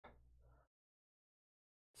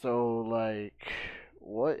So, like,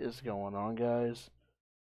 what is going on, guys?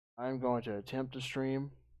 I'm going to attempt to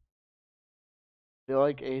stream. Feel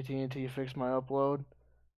like AT&T fixed my upload.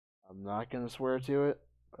 I'm not gonna swear to it,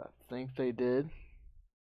 but I think they did.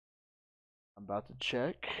 I'm about to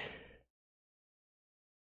check.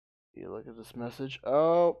 You look at this message.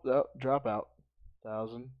 Oh, drop out.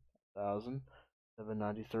 1,000,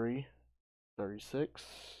 793, 36,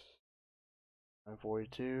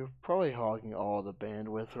 942. Probably hogging all the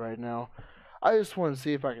bandwidth right now. I just want to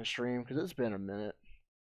see if I can stream because it's been a minute.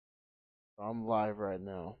 I'm live right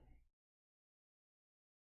now.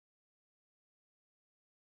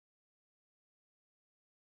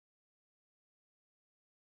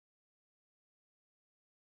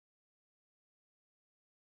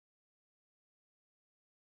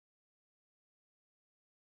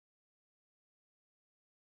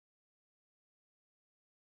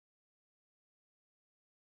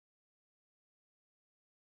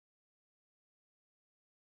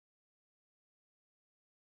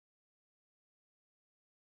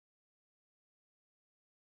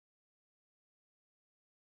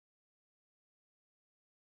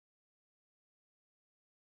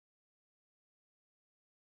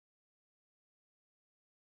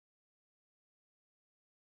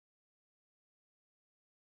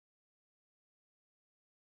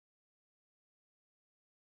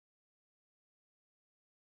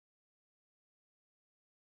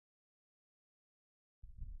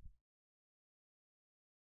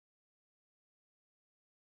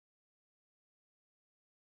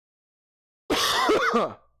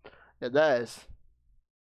 Yeah, that is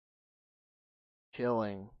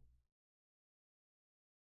killing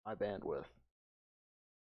my bandwidth.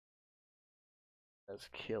 That's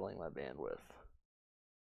killing my bandwidth.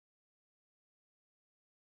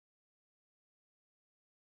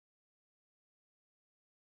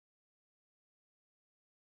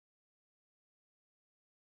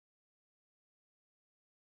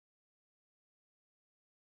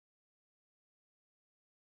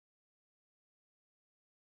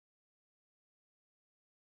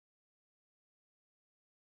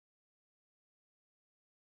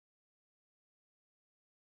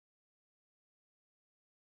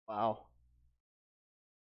 Wow,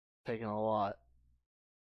 taking a lot.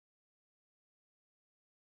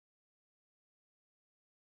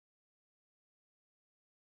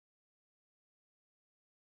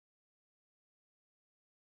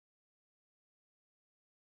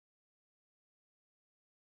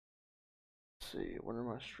 Let's see, when am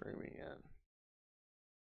I streaming in?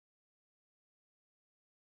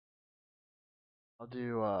 I'll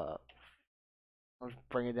do I'll just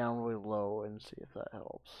bring it down really low and see if that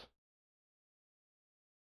helps.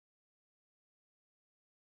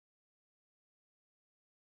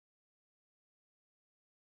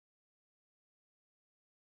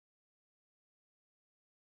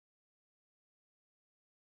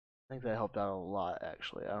 I think that helped out a lot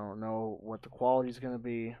actually. I don't know what the quality is gonna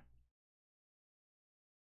be.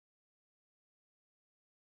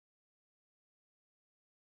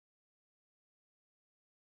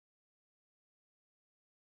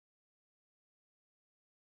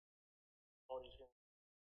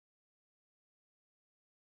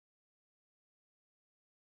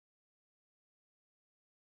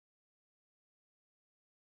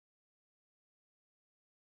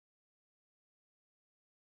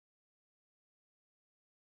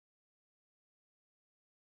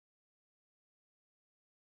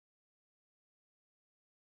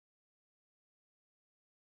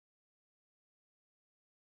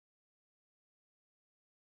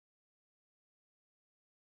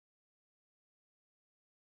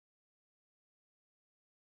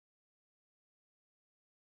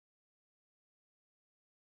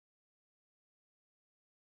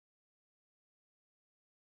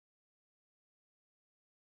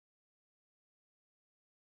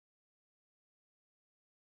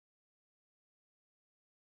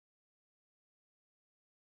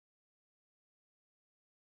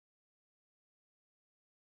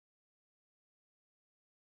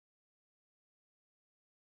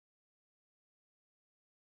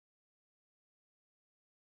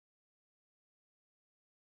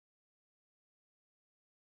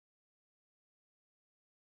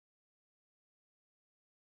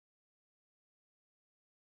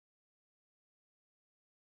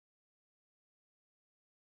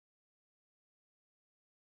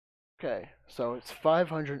 Okay, so it's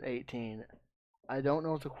 518. I don't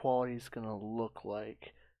know what the quality is gonna look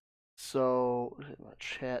like. So my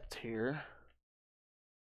chat here.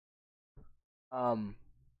 Um,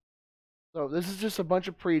 so this is just a bunch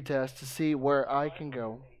of pre-tests to see where I can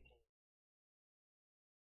go.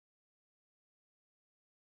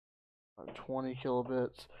 20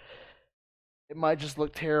 kilobits. It might just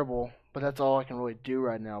look terrible, but that's all I can really do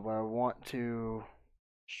right now. But I want to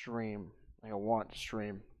stream. Like I want to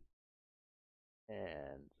stream.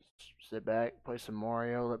 And sit back, play some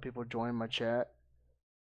Mario, let people join my chat.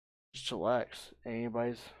 Just chillax.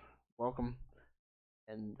 Anybody's welcome.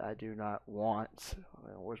 And I do not want.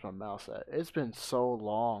 Where's my mouse at? It's been so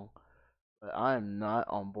long, but I am not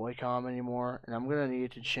on Boycom anymore, and I'm gonna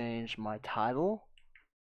need to change my title.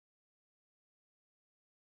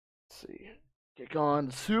 Let's see. Kick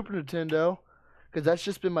on Super Nintendo, because that's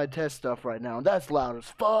just been my test stuff right now, and that's loud as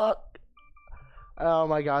fuck. Oh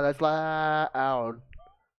my god, that's loud.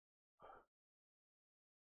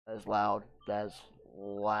 That is loud. That is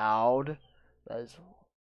loud. That is.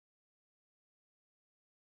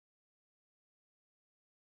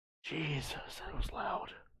 Jesus, that was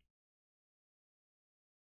loud.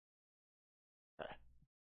 Okay.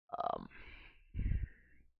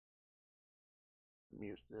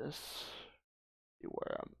 Mute this. See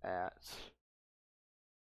where I'm at.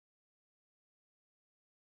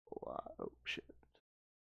 Oh shit.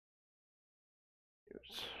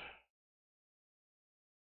 Mute.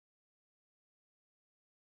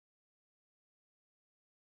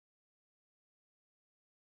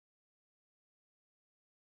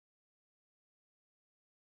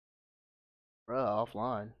 Bruh,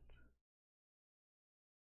 offline.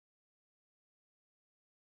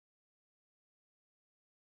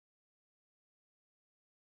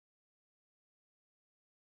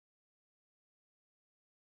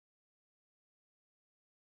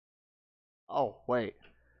 Oh, wait.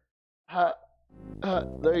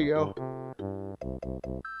 There you go.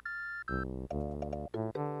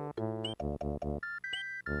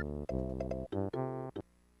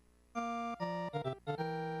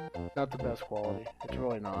 Not the best quality. It's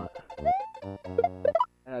really not.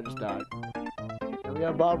 And I just died. And we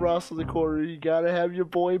have Bob Ross in the corner. You gotta have your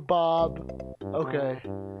boy Bob. Okay.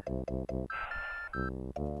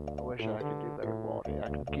 I wish I could do better quality. I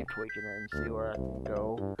could keep tweaking it and see where I can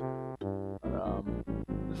go. But,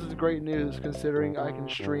 this is great news considering I can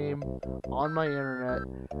stream on my internet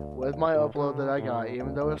with my upload that I got,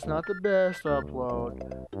 even though it's not the best upload,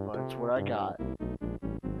 but it's what I got.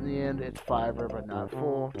 In the end, it's fiber, but not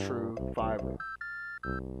full, true fiber.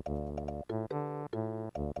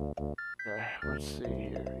 Okay, let's see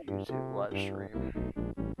here. YouTube live stream.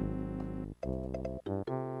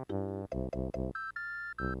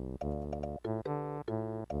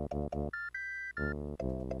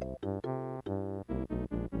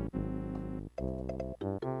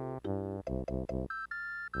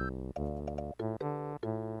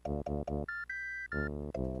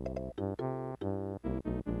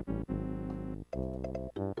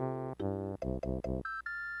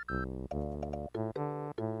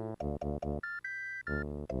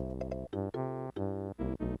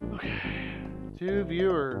 Okay, 2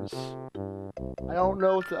 viewers. I don't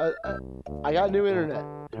know if I got new internet.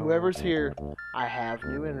 Whoever's here, I have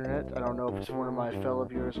new internet. I don't know if it's one of my fellow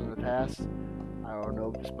viewers in the past. I don't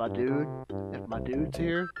know if it's my dude. If my dude's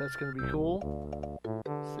here, that's gonna be cool.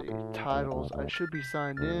 Let's see, titles. I should be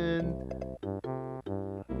signed in.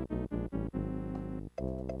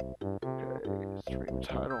 Okay, stream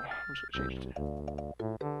title. I'm just gonna change it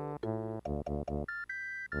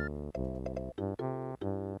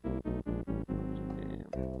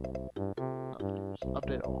to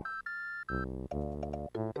update all.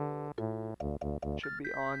 Should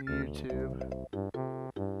be on YouTube.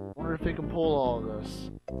 Wonder if they can pull all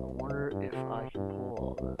this. I wonder if I can pull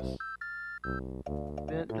all this.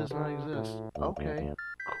 Event does not exist. Okay,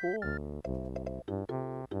 cool.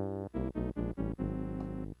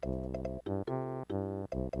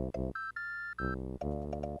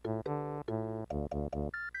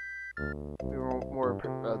 We were more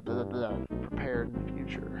prepared in the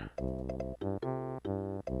future.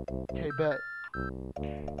 Okay, bet.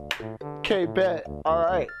 Okay, bet.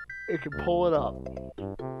 Alright. It can pull it up.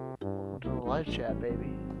 Welcome to the live chat,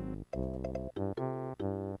 baby. Welcome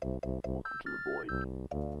to the void.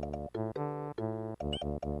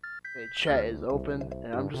 Okay, chat is open,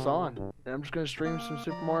 and I'm just on. And I'm just gonna stream some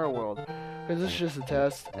Super Mario World. Because this is just a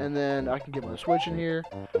test, and then I can get my Switch in here.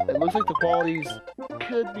 It looks like the qualities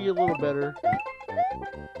could be a little better.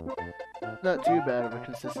 Not too bad of a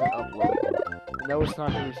consistent upload. I know it's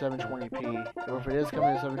not going to be 720p, or if it is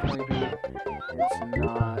coming to 720p, it's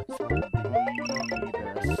not the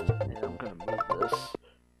best. And I'm going to move this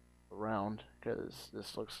around, because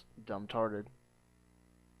this looks dumb-tarded.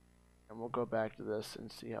 And we'll go back to this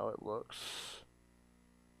and see how it looks.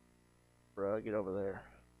 Bruh, get over there.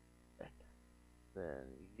 Okay. Then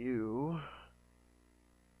you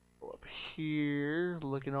go up here,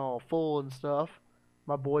 looking all full and stuff.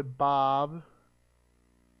 My boy Bob.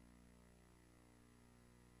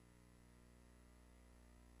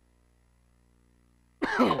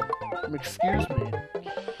 Excuse me.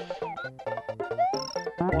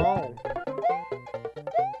 Wow.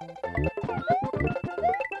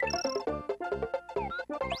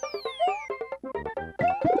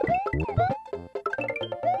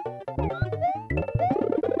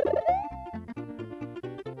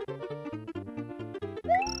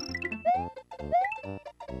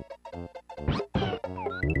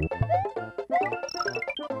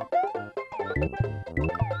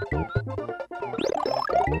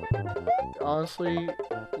 Honestly,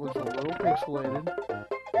 looks a little pixelated.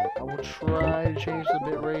 I will try to change the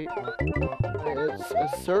bitrate. It's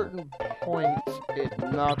at certain points it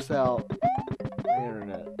knocks out the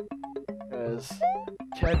internet. Because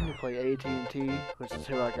technically AT&T, which is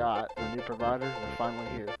who I got, the new provider, they're finally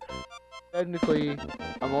here. Technically,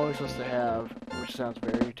 I'm only supposed to have, which sounds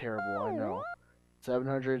very terrible, I know,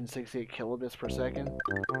 768 kilobits per second.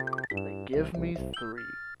 They give me 3.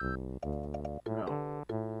 No.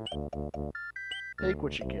 Take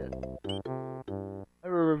what you get. I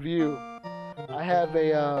have a review. I have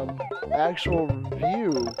a actual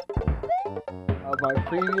review of my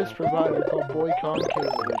previous provider called Boycom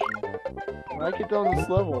Cablevision. When I get down this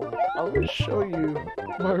level, I'm going to show you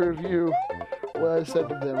my review, what I said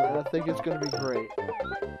to them, and I think it's going to be great.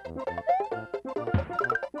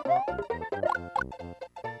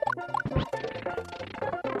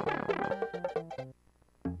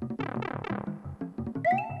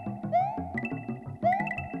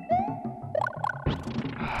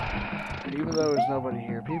 Even though there's nobody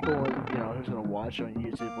here, people, who's gonna watch on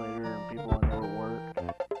YouTube later, and people I know at work.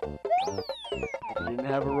 If you didn't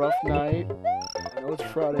have a rough night, I know it's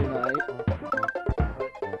Friday night, but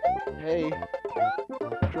hey,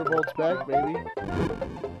 Tribolt's back, baby.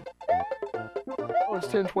 Oh, it's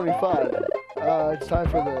 10:25. It's time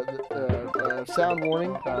for the sound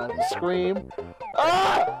warning, the scream.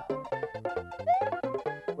 Ah!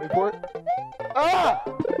 Wait for it. Ah!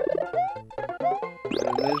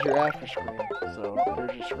 And there's your after scream. So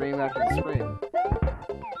there's your scream after the scream.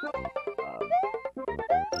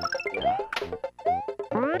 Yeah.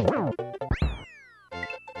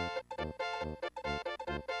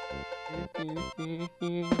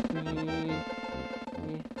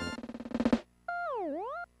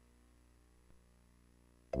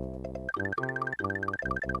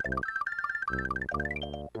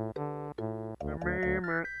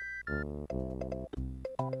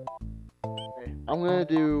 I'm gonna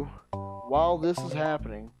do, while this is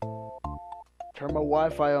happening, turn my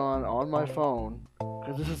Wi-Fi on my phone,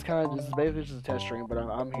 because this is basically just a test stream, but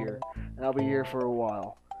I'm here, and I'll be here for a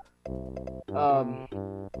while. Turn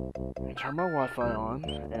my Wi-Fi on,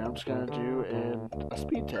 and I'm just gonna do a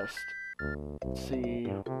speed test.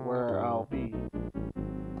 See where I'll be.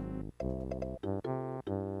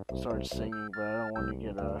 Start singing, but I don't want to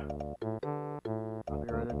get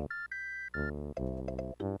copyrighted.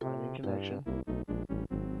 Finding connection.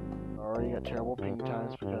 Already got terrible ping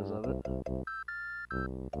times because of it.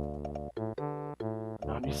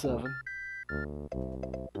 97. 2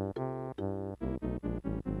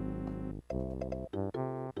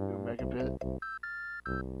 megabit.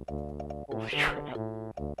 Holy crap.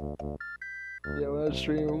 Yeah, when I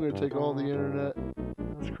stream, I'm gonna take all the internet.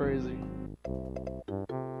 That's crazy.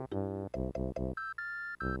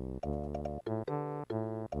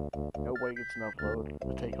 Nobody gets an upload.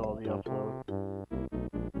 I take all the upload.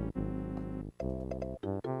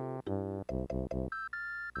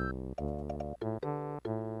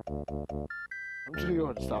 I'm just gonna go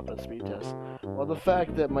ahead and stop that speed test. Well, the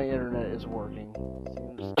fact that my internet is working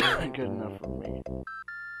seems good enough for me.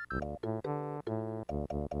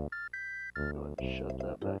 Go ahead and shut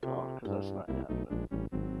that back off, because that's not happening.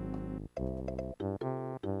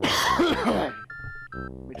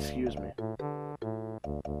 Excuse me.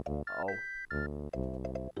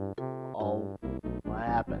 Oh, what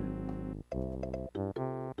happened?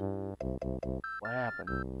 What happened?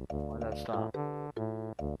 Why'd that stop?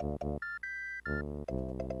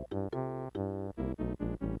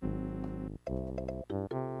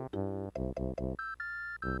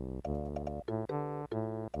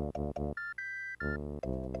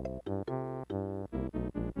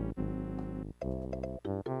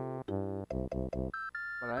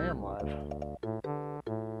 But I am live.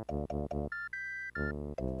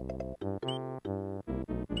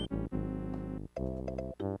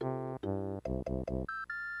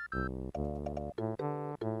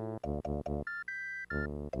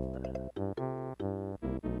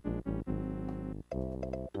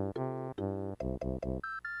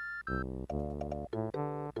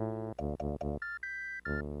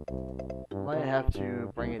 Might have to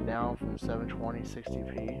bring it down from 720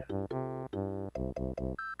 60p.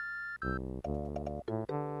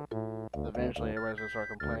 Eventually, everybody's gonna start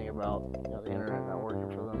complaining about, you know, the internet not working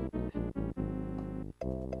for them.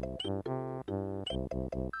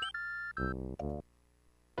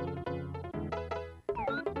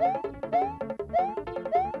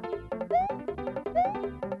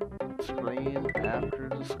 Scream after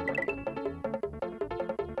the scream.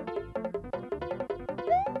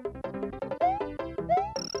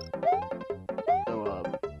 So,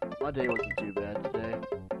 my day wasn't too bad today.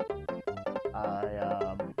 I,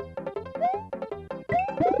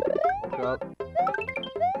 woke up.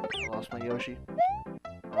 I lost my Yoshi.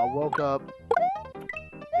 I woke up.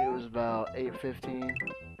 It was about 8:15.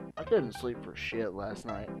 I couldn't sleep for shit last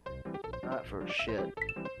night. Not for shit.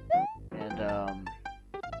 And,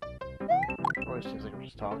 probably seems like I'm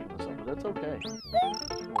just talking to myself, but that's okay.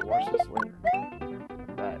 We'll watch this later.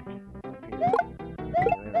 I'm back. Here.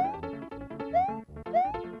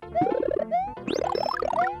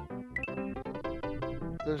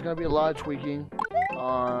 There's gonna be a lot of tweaking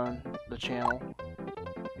on the channel.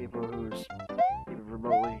 People who's even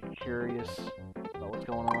remotely curious about what's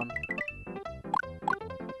going on.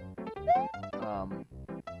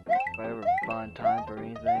 If I ever find time for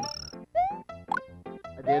anything.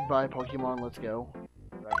 I did buy Pokemon Let's Go,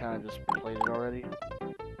 but I kind of just played it already.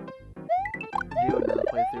 Do another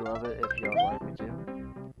playthrough of it if y'all would like me to.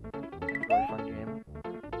 It's a really fun game.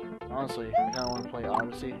 Honestly, I kind of want to play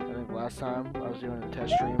Odyssey. I think last time I was doing a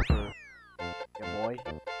test stream for Game Boy.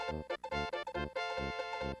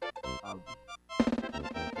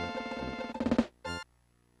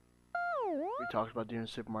 We talked about doing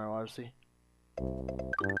Super Mario Odyssey.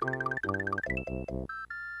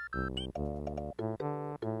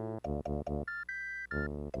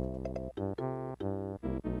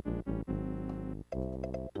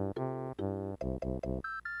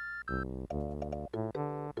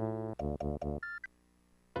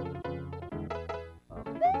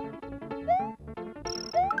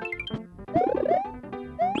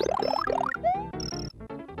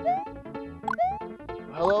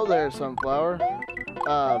 Hello there, Sunflower.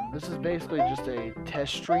 This is basically just a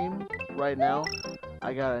test stream right now.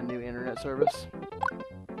 I got a new internet service.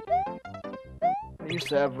 I used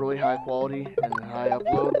to have really high quality and high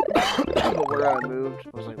upload, but where I moved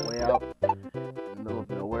was like way out in the middle of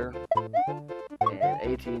nowhere. And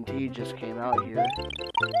AT&T just came out here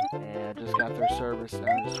and just got their service, and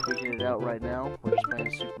I'm just tweaking it out right now. We're just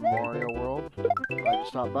playing Super Mario World. I just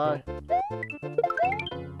stopped by.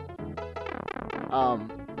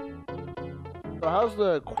 So how's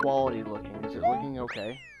the quality looking? Is it looking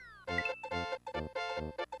okay?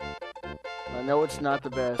 I know it's not the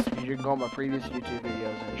best, because you can go on my previous YouTube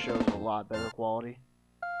videos and it shows a lot better quality.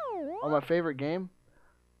 On my favorite game?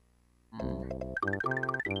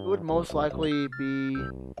 It would most likely be...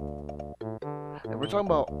 If we're talking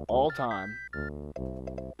about all-time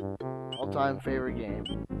favorite game,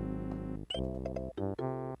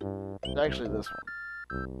 it's actually this one.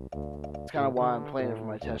 That's kind of why I'm playing it for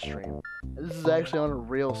my test stream. This is actually on a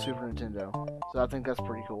real Super Nintendo, so I think that's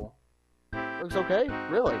pretty cool. Looks okay,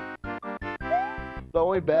 really. The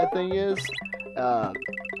only bad thing is,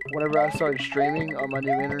 whenever I started streaming on my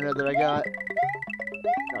new internet that I got, it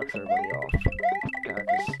knocks everybody off. Kind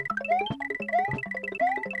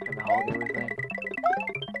of hog everything.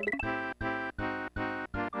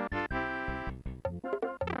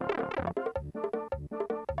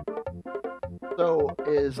 So,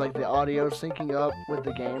 is like the audio syncing up with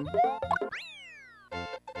the game?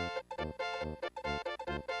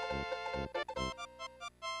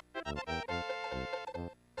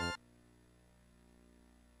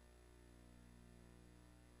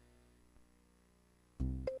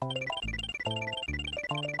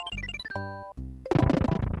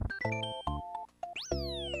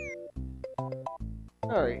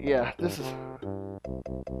 Alright, yeah, this is...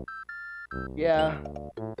 Yeah.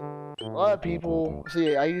 A lot of people...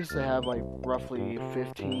 See, I used to have like roughly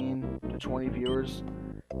 15 to 20 viewers,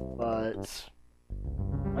 but...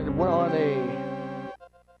 I went on a...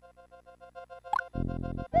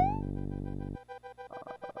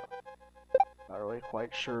 not really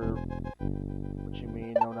quite sure what you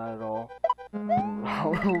mean. No, not at all. I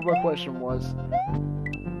don't know what my question was.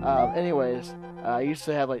 Anyways, I used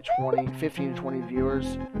to have like 15 to 20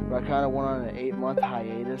 viewers, but I kind of went on an 8-month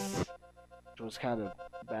hiatus, which was kind of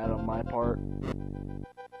bad on my part.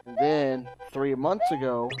 And then, 3 months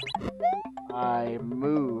ago, I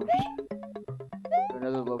moved to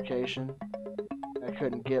another location. I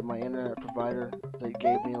couldn't get my internet provider. They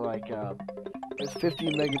gave me like it's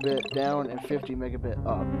 50 megabit down and 50 megabit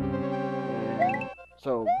up. And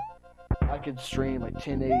so I could stream like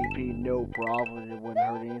 1080p no problem. It wouldn't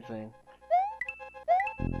hurt anything.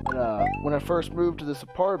 But, when I first moved to this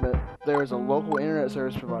apartment, there was a local internet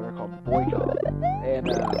service provider called Boycom. And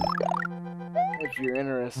if you're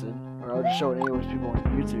interested, or I'll just show it anyways people on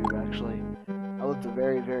YouTube actually. I left a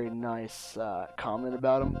very, very nice comment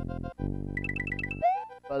about him.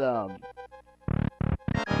 But oh,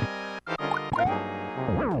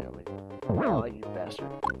 you bastard.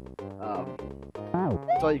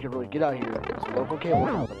 That's all you can really get out here is a local cable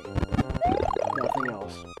company. Nothing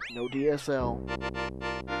else. No DSL.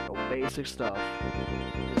 No basic stuff.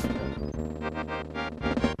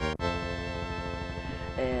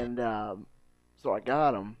 And so I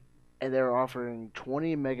got them, and they were offering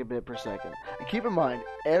 20 megabit per second. And keep in mind,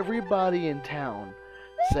 everybody in town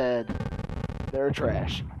said they're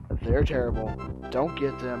trash. They're terrible. Don't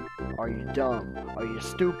get them. Are you dumb? Are you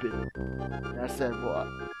stupid? And I said, what?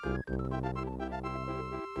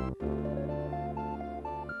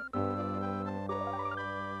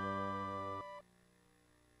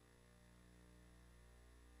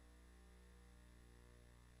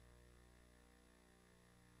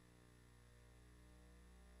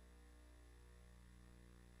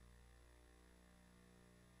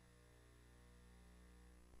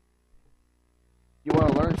 You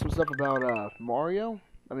want to learn some stuff about Mario?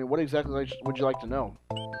 I mean, what exactly would you like to know?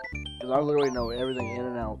 Because I literally know everything in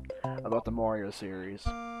and out about the Mario series.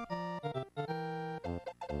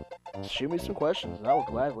 Shoot me some questions, and I will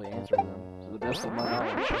gladly answer them to the best of my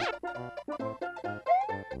knowledge.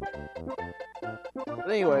 But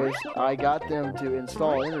anyways, I got them to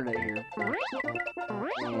install internet here,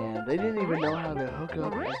 and they didn't even know how to hook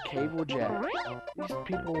up a cable jack. These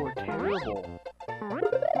people were terrible.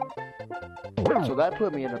 So that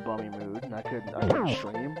put me in a bummy mood, and I couldn't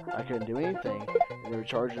stream, I couldn't do anything. And they were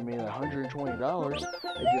charging me $120.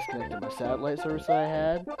 They disconnected my satellite service that I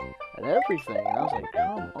had, and everything. And I was like,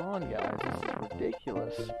 come on, guys, this is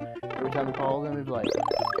ridiculous. Every time I called them, they'd be like,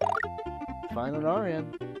 fine on our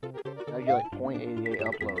end. And I'd get like 0.88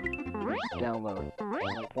 upload, download, and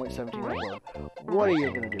like 0.17 upload. What are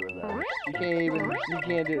you gonna do with that? You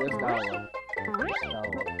can't do it. That's download.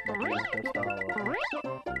 That's download.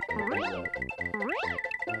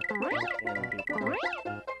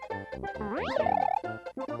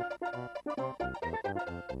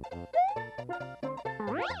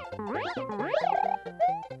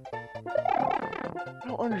 I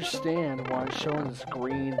don't understand why I'm showing this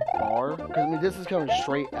green bar. Because, I mean, this is coming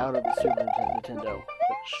straight out of the Super Nintendo. Like,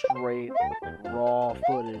 straight, raw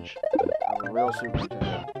footage of a real Super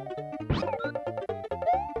Nintendo.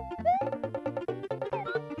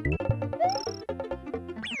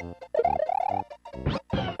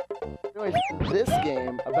 Anyways, this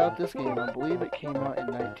game, I believe it came out in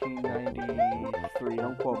 1993.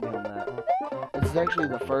 Don't quote me on that. This is actually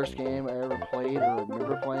the first game I ever played or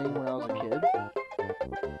remember playing when I was a kid.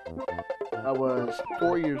 I was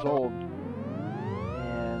 4 years old,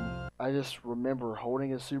 and I just remember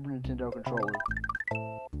holding a Super Nintendo controller,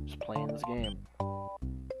 just playing this game.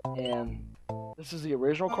 And this is the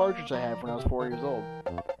original cartridge I had when I was 4 years old.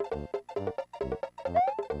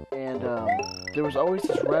 And there was always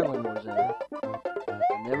this rattling noise in it.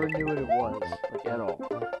 I never knew what it was, like, at all.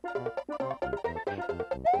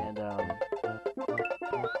 And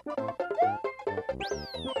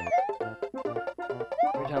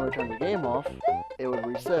every time I turned the game off, it would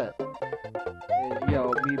reset. And, you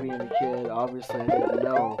know, me being a kid, obviously I didn't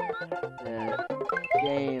know that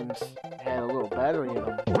games had a little battery in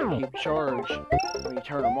them to keep charged when you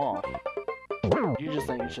turn them off. You just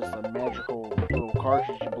think it's just a magical little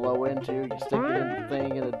cartridge you blow into, you stick it in the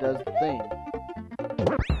thing, and it does the thing.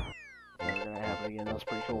 Never gonna happen again, that's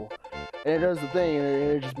pretty cool. And it does the thing, and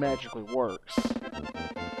it just magically works.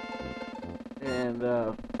 And,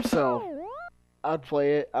 so, I'd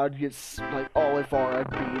play it, I'd get, like, all the way far, I'd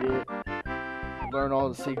beat it, learn all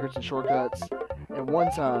the secrets and shortcuts. And one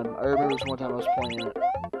time, I remember this one time I was playing it,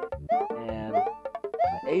 and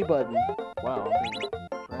my A button, wow, I'm being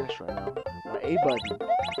trash right now. My A button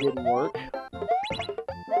didn't work,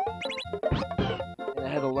 and I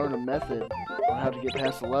had to learn a method on how to get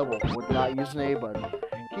past the level with not using the A button.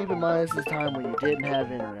 Keep in mind, this is a time when you didn't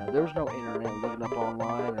have internet. There was no internet looking up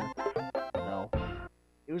online, or, you know,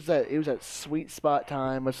 it was that sweet spot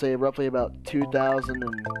time, let's say roughly about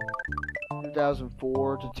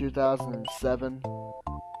 2004 to 2007,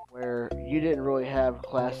 where you didn't really have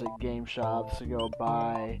classic game shops to go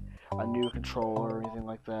buy a new controller or anything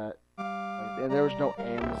like that. And there was no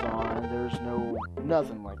Amazon, there was no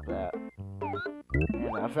nothing like that.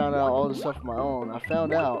 And I found out all this stuff on my own. I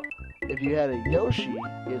found out if you had a Yoshi,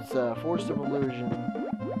 it's Forest of Illusion,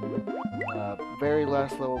 very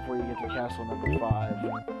last level before you get to castle number 5.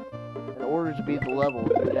 In order to beat the level,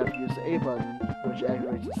 you would have to use the A button, which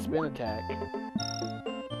activates the spin attack,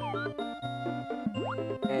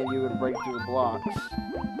 and you would break through the blocks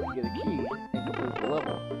to get a key and complete the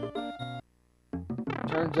level.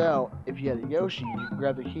 Turns out, if you had a Yoshi, you can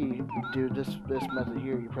grab the key, you do this method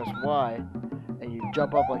here, you press Y, and you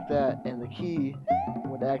jump up like that, and the key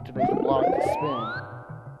would activate the block to spin,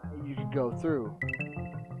 and you could go through.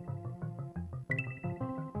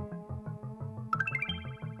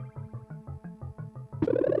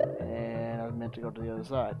 And I was meant to go to the other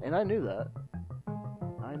side, and I knew that.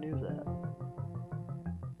 I knew that.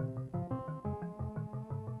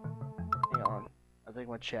 Hang on, I think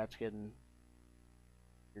my chat's getting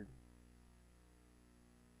weird.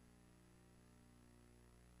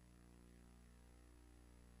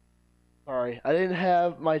 Sorry, I didn't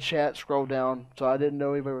have my chat scroll down, so I didn't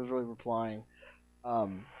know anybody was really replying. I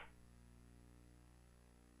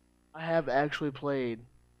have actually played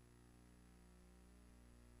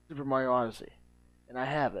Super Mario Odyssey, and I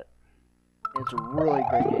have it. And it's a really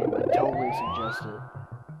great game. I totally suggest it.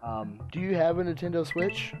 Do you have a Nintendo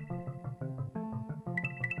Switch?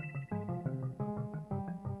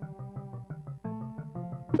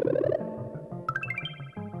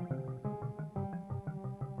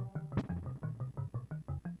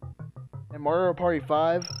 And Mario Party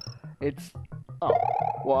 5, it's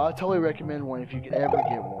well, I totally recommend one if you could ever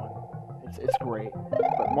get one. It's great.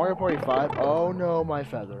 But Mario Party 5, oh no, my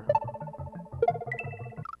feather.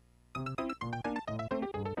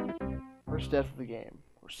 First death of the game,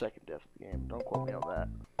 or second death of the game. Don't quote me on that.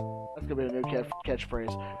 That's gonna be a new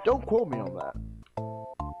catchphrase. Don't quote me on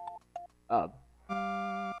that.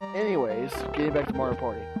 Anyways, getting back to Mario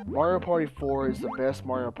Party. Mario Party 4 is the best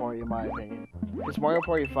Mario Party in my opinion. Because Mario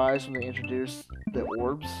Party 5 is when they introduced the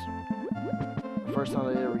orbs. The first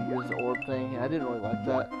time they ever used the orb thing, and I didn't really like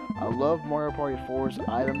that. I love Mario Party 4's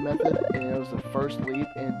item method, and it was the first leap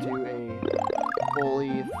into a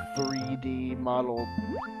fully 3D modeled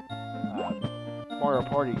Mario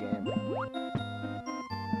Party game.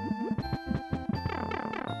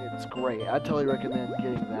 It's great. I totally recommend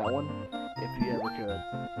getting that one if you ever could.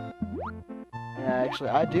 And actually,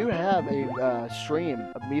 I do have a stream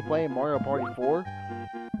of me playing Mario Party 4.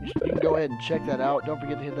 You can go ahead and check that out. Don't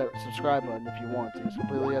forget to hit that subscribe button if you want to. It's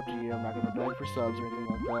completely up to you. I'm not going to beg for subs or anything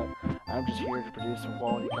like that. I'm just here to produce some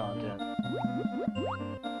quality content.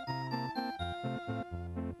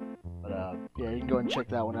 But yeah, you can go and check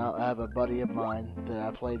that one out. I have a buddy of mine that I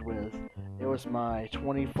played with. It was my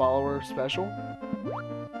 20 follower special.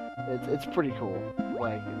 It's pretty cool.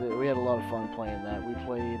 Like, we had a lot of fun playing that. We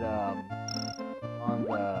played on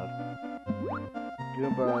the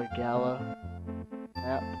Goomba Gala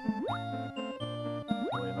map.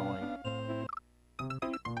 Really annoying.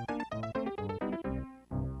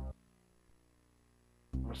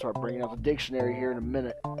 I'm gonna start bringing out the dictionary here in a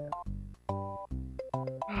minute.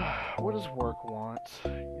 What does work want?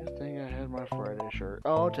 Good thing I had my Friday shirt.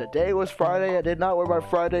 Oh, today was Friday. I did not wear my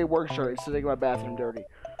Friday work shirt. It's sitting in my bathroom dirty.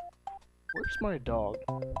 Where's my dog?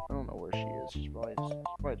 I don't know where she is. She's probably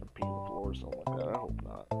just pee on the floor or something like that. I hope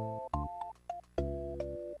not.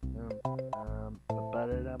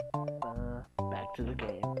 Back to the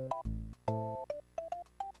game.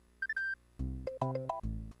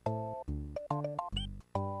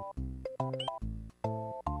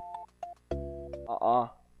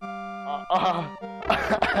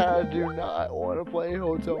 I do not want to play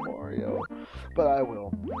Hotel Mario, but I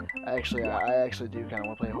will. Actually, I actually do kind of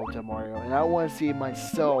want to play Hotel Mario, and I want to see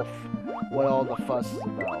myself what all the fuss is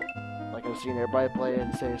about. Like, I've seen everybody play it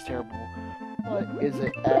and say it's terrible, but is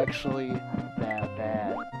it actually that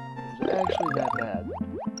bad? Is it actually that bad?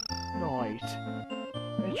 Nice.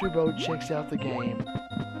 Metrobo checks out the game,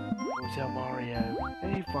 Hotel Mario,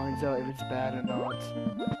 and he finds out if it's bad or not.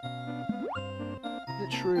 Is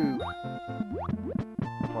it true?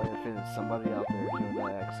 Probably offended somebody out there doing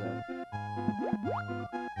that accent.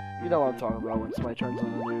 You know what I'm talking about when somebody turns on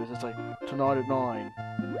the news. It's like, tonight at 9.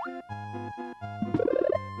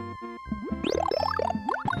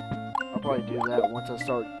 I'll probably do that once I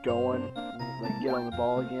start going, like get on the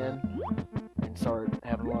ball again, and start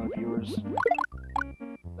having a lot of viewers.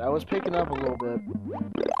 I was picking up a little bit,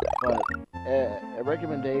 but a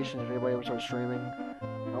recommendation if anybody ever starts streaming,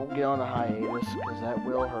 don't get on a hiatus, because that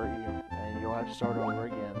will hurt you, and you'll have to start over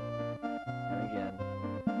again, and again,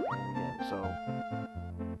 and again. So,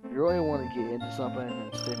 if you really want to get into something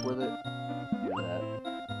and stick with it, do that.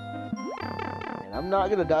 And I'm not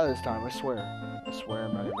gonna die this time, I swear. I swear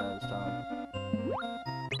I'm not gonna die this time.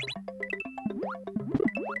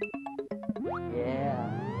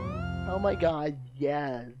 my god,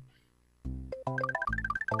 yes.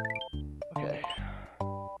 Okay.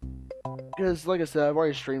 Because, like I said, I've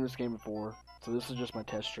already streamed this game before, so this is just my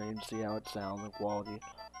test stream to see how it sounds and quality.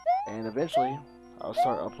 And eventually, I'll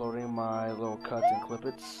start uploading my little cuts and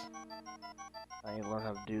clippets. I need to learn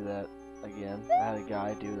how to do that again. I had a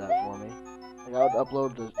guy do that for me. Like, I would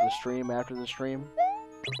upload the stream after the stream.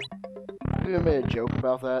 I even made a joke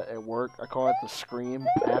about that at work. I call it the scream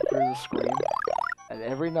after the scream. And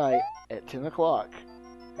every night at 10 o'clock,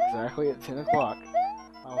 exactly at 10 o'clock,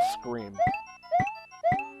 I'll scream.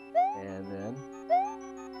 And then,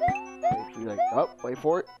 be like, oh, wait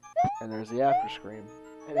for it. And there's the after scream.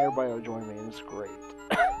 And everybody will join me, and it's great.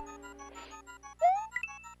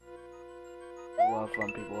 A lot of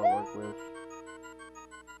fun people I work with.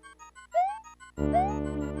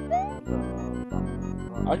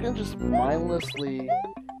 I can just mindlessly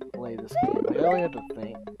play this game. Like, I don't have to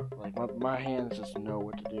think. Like, my hands just know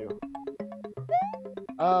what to do.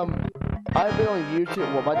 I've been on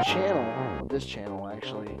YouTube. Well, my channel, this channel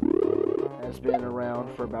actually, has been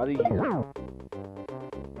around for about a year.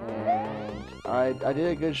 And I did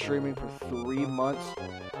a good streaming for 3 months.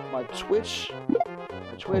 My Twitch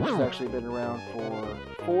has actually been around for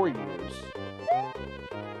 4 years.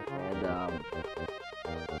 And,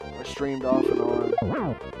 I streamed off and on.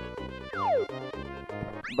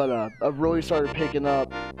 But, I've really started picking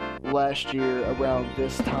up last year around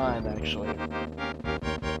this time, actually.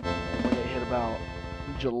 When it hit about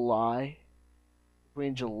July.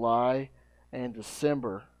 Between July and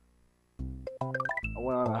December, I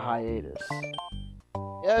went on a hiatus.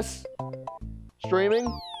 Yes! Streaming?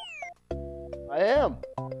 I am!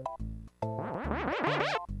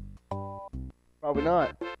 Probably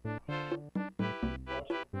not.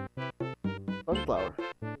 Sunflower.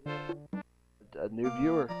 A new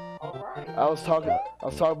viewer. I was talking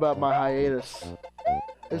about my hiatus.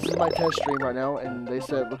 This is my test stream right now, and they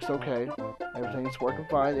said it looks okay. Everything's working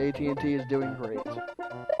fine. AT&T is doing great.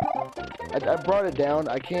 I brought it down.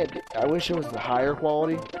 I wish it was the higher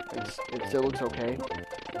quality. It still looks okay.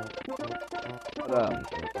 But,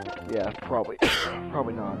 yeah, probably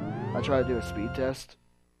not. I tried to do a speed test.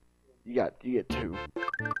 You get 2.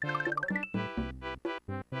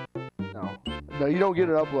 No, you don't get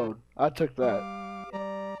an upload. I took that.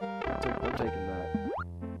 I'm taking that.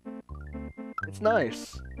 It's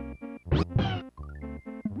nice.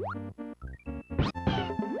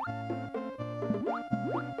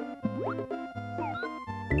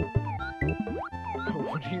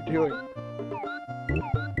 What are you doing?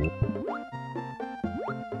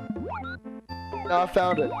 No, I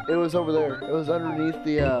found it. It was over there. It was underneath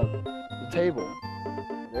the table.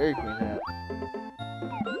 Dairy Queen hat.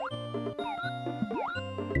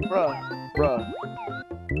 Bruh.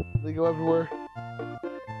 They go everywhere.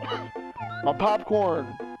 My popcorn.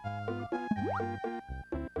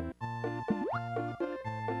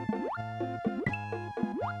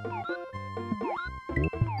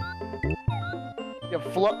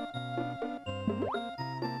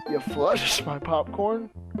 You flushed my popcorn?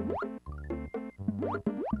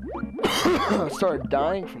 I started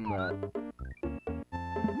dying from that.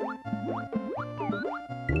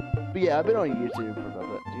 But yeah, I've been on YouTube for about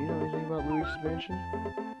that. Do you know anything about Luigi's Mansion?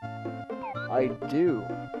 I do.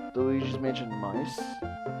 The Luigi's Mansion mice?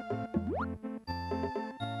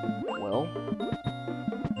 Well,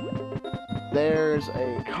 there's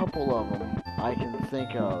a couple of them I can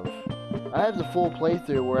think of. I have the full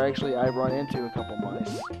playthrough where actually I run into a couple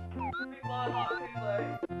mice.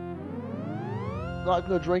 I'm not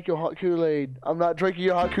gonna drink your hot Kool-Aid. I'm not drinking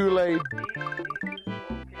your hot Kool-Aid.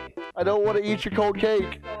 I don't want to eat your cold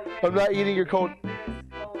cake. I'm not eating your cold...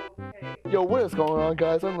 Yo, what is going on,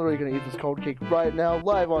 guys? I'm literally gonna eat this cold cake right now,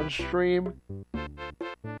 live on stream.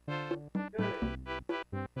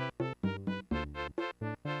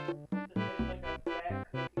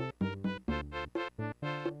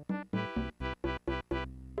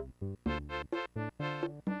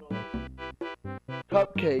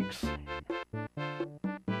 Cupcakes.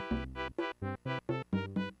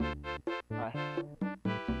 Hi.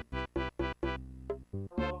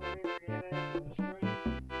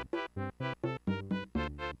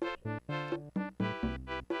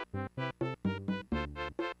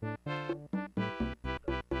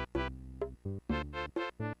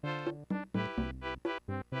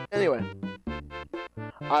 Anyway,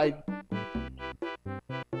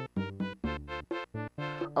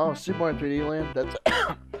 oh, Super Mario 3D Land, that's,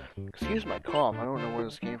 excuse my cough, I don't know where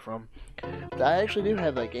this came from. I actually do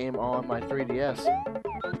have that game on my 3DS.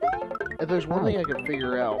 If there's one thing I can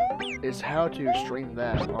figure out, is how to stream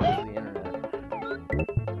that onto the internet.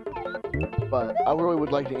 But I really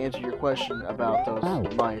would like to answer your question about those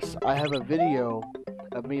mice. I have a video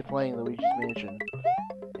of me playing Luigi's Mansion,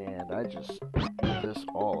 and I just beat this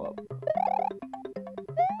all up.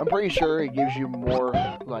 I'm pretty sure it gives you more,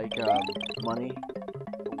 like, money,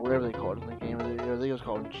 or whatever they call it in the game. I think it was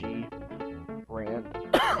called G brand.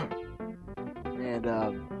 And,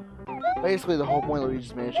 basically the whole point of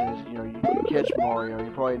Luigi's Mansion is, you know, you catch Mario.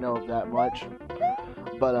 You probably know that much.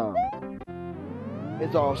 But,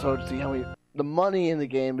 it's also to see how many... The money in the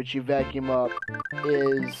game that you vacuum up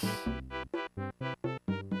is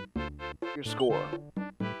your score,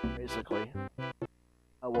 basically.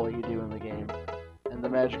 How well you do in the game. And the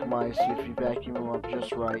magic mice, if you vacuum them up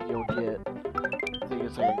just right, you'll get, I think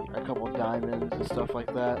it's like a couple diamonds and stuff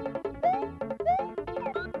like that.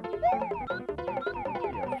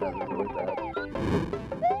 Yeah, feather really bad.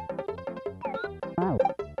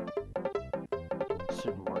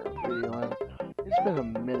 Super Mario 3D Land. It's been a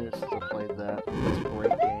minute since I played that. It's a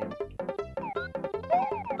great game.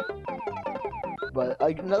 But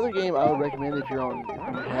another game I would recommend if you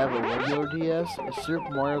have a regular DS is Super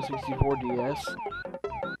Mario 64 DS.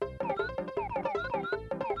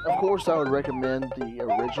 Of course, I would recommend the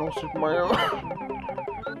original Super Mario.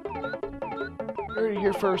 You heard it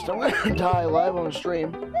here first. I'm gonna die live on the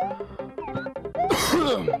stream.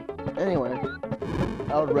 Anyway,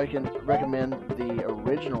 I would recommend the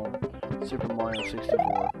original Super Mario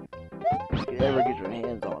 64. If you ever get your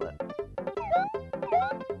hands on it.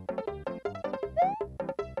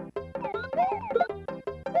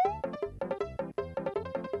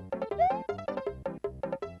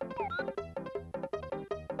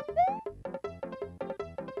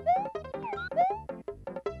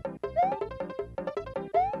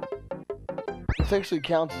 This actually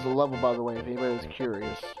counts as a level, by the way, if anybody's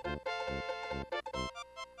curious.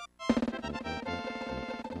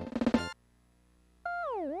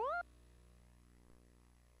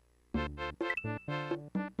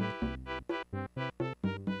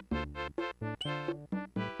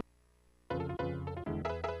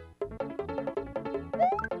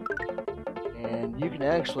 And you can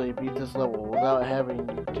actually beat this level without having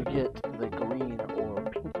to get the green or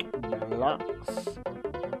pink blocks.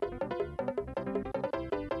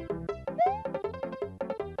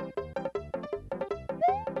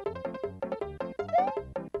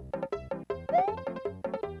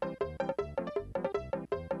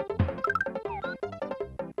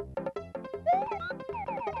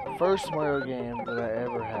 First Mario game that I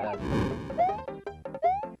ever had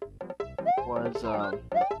was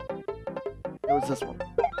it was this one,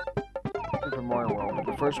 Super Mario World.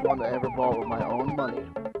 The first one that I ever bought with my own money.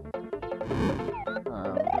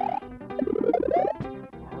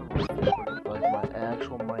 Like my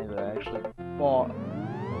actual money that I actually bought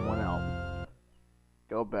and went out.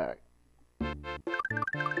 Go back.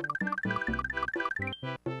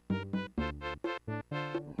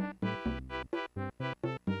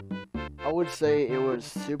 I would say it was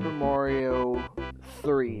Super Mario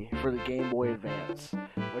 3 for the Game Boy Advance,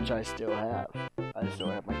 which I still have. I still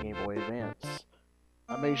have my Game Boy Advance.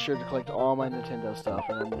 I made sure to collect all my Nintendo stuff,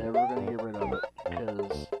 and I'm never going to get rid of it,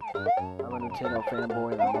 because I'm a Nintendo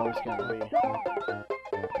fanboy, and I'm always going to be.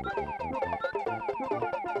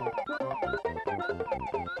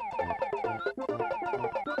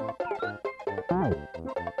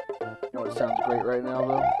 You know what sounds great right now,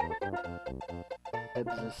 though?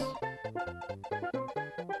 It's this.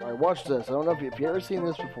 Alright, watch this. I don't know if you've ever seen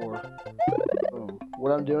this before. Boom.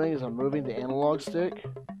 What I'm doing is I'm moving the analog stick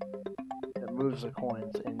that moves the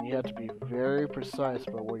coins, and you have to be very precise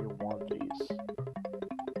about where you want these.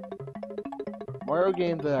 Mario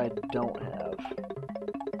game that I don't have.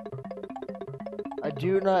 I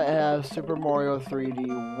do not have Super Mario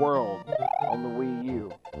 3D World on the Wii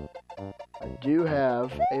U. I do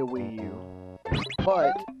have a Wii U,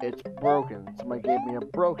 but it's broken. Somebody gave me a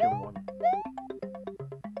broken one.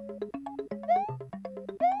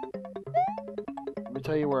 Let me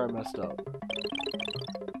tell you where I messed up.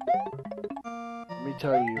 Let me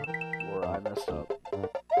tell you where I messed up.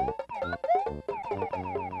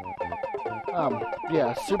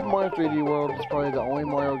 Yeah, Super Mario 3D World is probably the only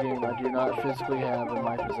Mario game I do not physically have in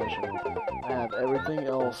my possession. I have everything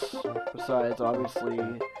else besides, obviously,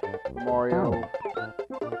 Mario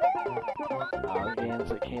games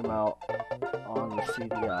that came out on the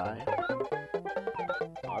CDI.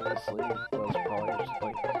 Obviously, those probably just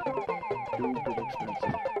like stupid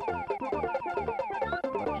expensive.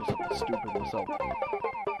 I'm just stupid myself.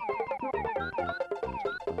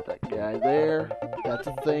 Put that guy there. That's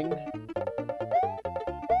a thing.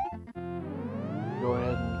 Go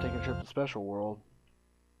ahead and take a trip to Special World.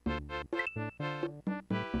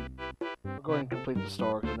 We'll go ahead and complete the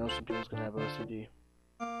star because I know some people's gonna have OCD.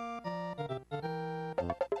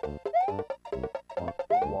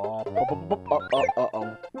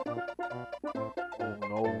 Uh-oh. Oh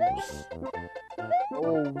no.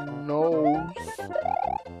 Oh no.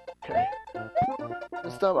 Okay.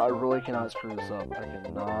 This time I really cannot screw this up. I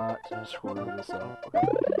cannot screw this up. Okay.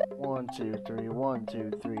 1, 2, 3, 1,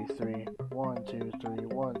 2, 3, 3. 1, 2, 3,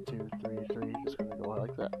 1, 2, 3, 3. Just gonna go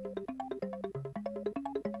like that.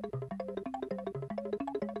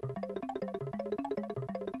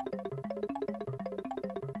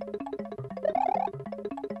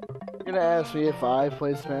 You're gonna ask me if I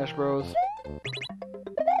played Smash Bros.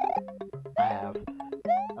 I have.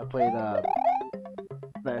 I played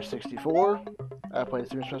Smash 64. I played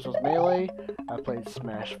Super Smash Bros. Melee. I played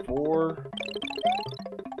Smash 4.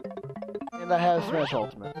 And I have Smash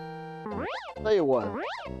Ultimate. Tell you what,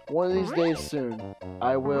 one of these days soon,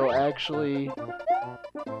 I will actually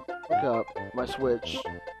hook up my Switch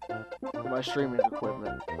to my streaming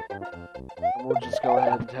equipment. And we'll just go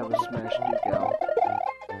ahead and have a Smash Duke out.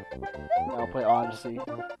 And I'll play Odyssey.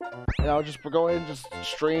 And I'll just go ahead and just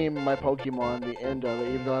stream my Pokemon, the end of it,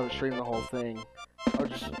 even though I haven't streamed the whole thing. I'll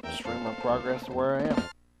just stream my progress to where I am.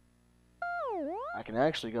 I can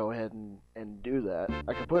actually go ahead and do that.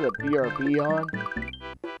 I can put a BRB on,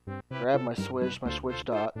 grab my Switch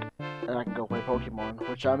dock, and I can go play Pokemon,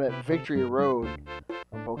 which I'm at Victory Road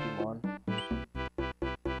on Pokemon.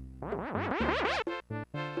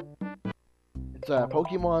 It's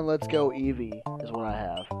Pokemon Let's Go Eevee is what I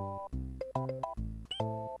have.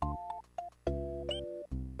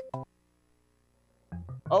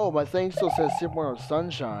 Oh, my thing still says Super Mario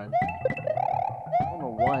Sunshine. I don't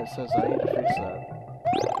know why it says that. I need to fix that.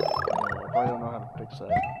 I probably don't know how to fix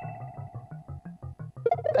that.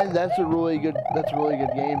 And that's a really good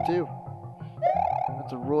game too.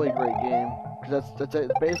 That's a really great game. Cause that's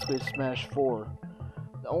basically Smash 4.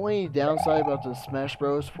 The only downside about the Smash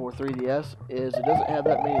Bros. For 3DS is it doesn't have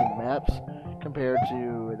that many maps compared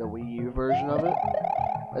to the Wii U version of it.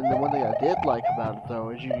 And the one thing I did like about it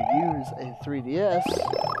though is you can use a 3DS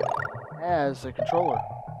as a controller.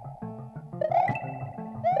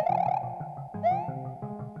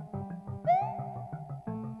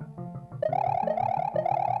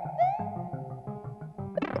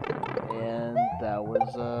 And that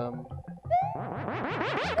was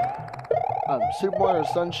Super Mario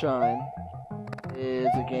Sunshine is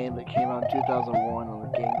a game that came out in 2001 on the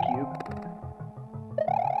GameCube.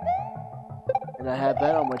 And I have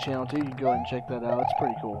that on my channel too. You can go ahead and check that out. It's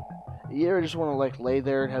pretty cool. If you ever just want to like lay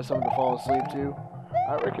there and have something to fall asleep to,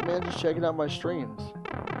 I recommend just checking out my streams.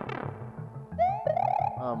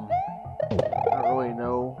 I don't really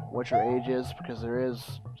know what your age is because there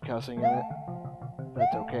is cussing in it.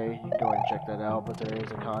 That's okay. You can go ahead and check that out, but there is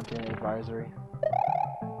a content advisory.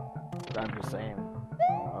 I'm just saying.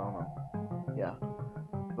 I don't know. Yeah.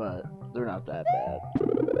 But they're not that bad.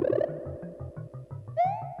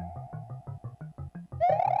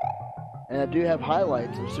 And I do have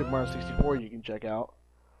highlights of Super Mario 64 you can check out.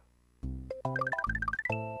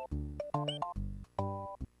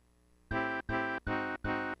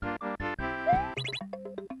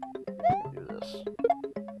 Do this.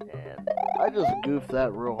 And I just goofed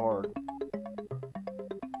that real hard.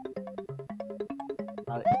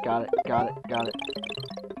 Got it.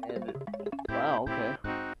 And it, wow, okay.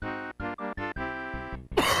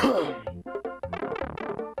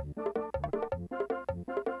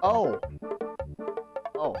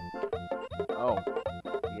 Oh,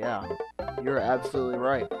 yeah, you're absolutely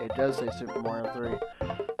right. It does say Super Mario 3.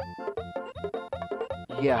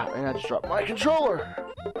 Yeah, and I just dropped my controller.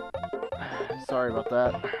 Sorry about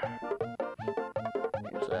that.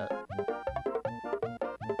 Here's that.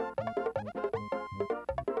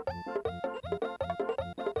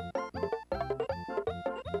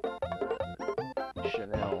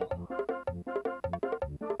 Chanel.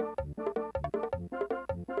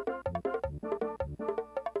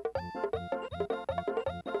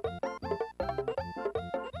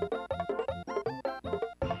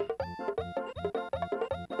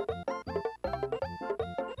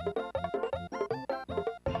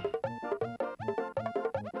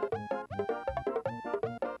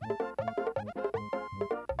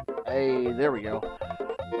 Hey, there we go.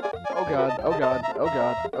 Oh god, oh god, oh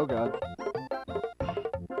god, oh god.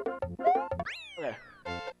 Okay.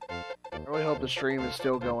 I really hope the stream is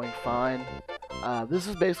still going fine. This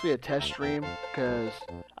is basically a test stream, because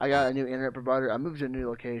I got a new internet provider. I moved to a new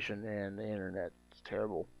location, and the internet's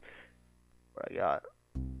terrible. What I got.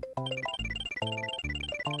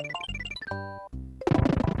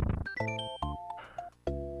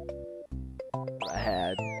 What I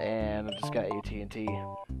had, and I just got AT&T.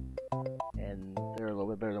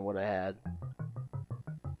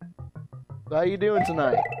 So how you doing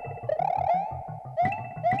tonight?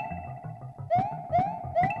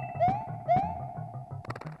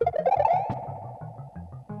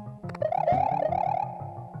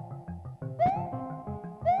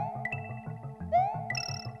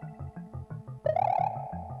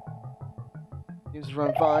 Seems to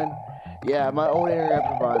run fine. Yeah, my own internet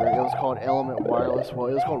provider, it was called Element Wireless. Well,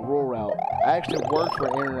 it was called Rural Route. I actually worked for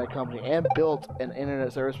an internet company and built an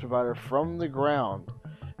internet service provider from the ground.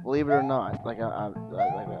 Believe it or not, like I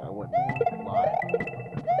wouldn't lie.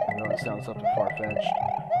 I know it sounds something far-fetched.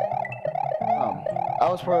 I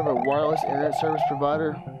was part of a wireless internet service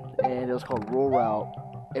provider, and it was called Rural Route.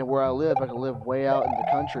 And where I live, I could live way out in the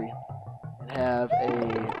country and have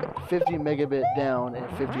a 50 megabit down and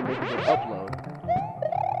 50 megabit upload.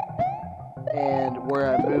 And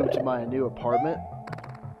where I moved to my new apartment,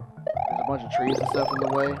 there's a bunch of trees and stuff in the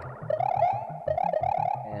way,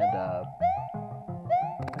 and that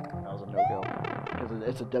was a no-go because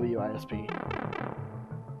it's a WISP.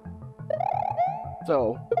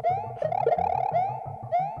 So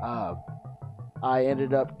I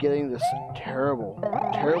ended up getting this terrible.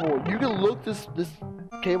 You can look this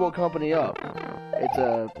cable company up. It's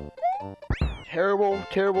a terrible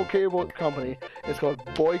cable company. It's called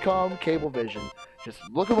Boycom Cablevision. Just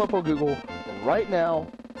look them up on Google right now,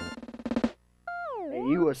 and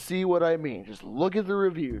you will see what I mean. Just look at the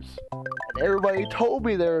reviews. And everybody told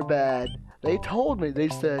me they were bad. They told me. They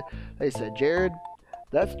said, Jared,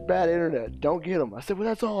 that's bad internet. Don't get them. I said, well,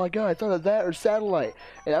 that's all I got. It's either that or satellite.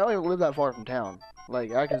 And I don't even live that far from town. Like,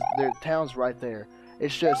 their town's right there.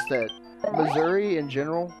 It's just that Missouri in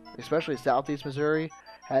general, especially Southeast Missouri,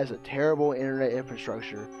 has a terrible internet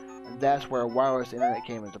infrastructure, and that's where wireless internet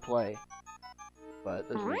came into play. But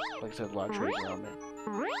there's, like I said, a lot of trees around me.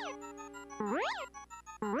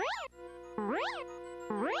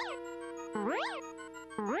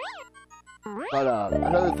 But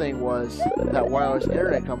another thing was that wireless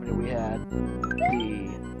internet company we had,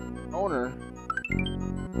 the owner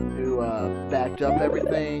who backed up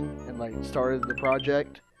everything and like started the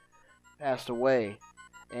project passed away.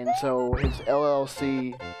 And so his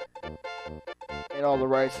LLC and all the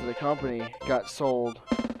rights to the company got sold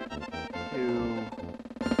to...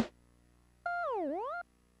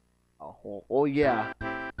 Oh yeah.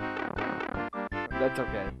 That's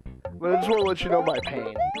okay. But I just want to let you know my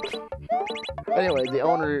pain. Anyway, the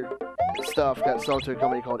owner stuff got sold to a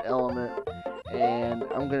company called Element. And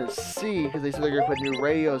I'm going to see, because they said they're going to put new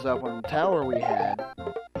radios up on the tower we had.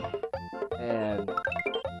 And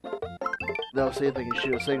they'll see if they can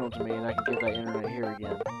shoot a signal to me and I can get that internet here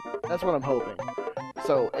again. That's what I'm hoping.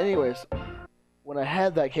 So, anyways, when I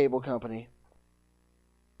had that cable company,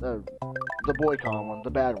 the Boycom one,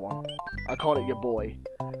 the bad one, I called it your boy.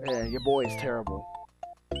 Yeah, your boy is terrible.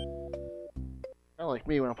 Kind of like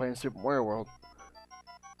me when I'm playing Super Mario World.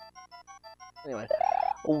 Anyway,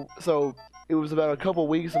 so it was about a couple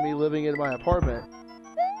weeks of me living in my apartment,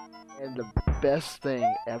 and the best thing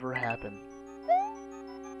ever happened.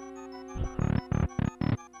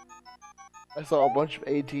 I saw a bunch of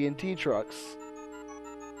AT&T trucks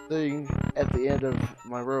sitting at the end of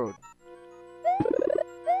my road.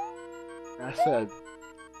 And I said,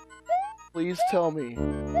 please tell me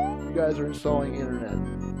you guys are installing internet.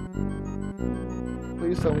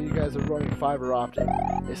 Please tell me you guys are running fiber optic.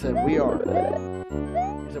 They said, we are.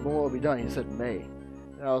 He said, when will it be done? He said, May.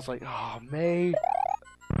 And I was like, oh, May?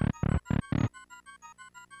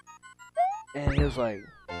 And he was like,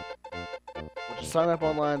 well, just sign up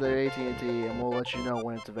online to AT&T and we'll let you know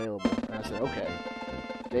when it's available. And I said, okay.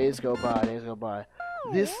 Days go by.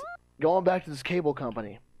 Going back to this cable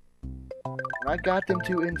company, when I got them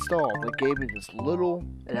to install, they gave me this little,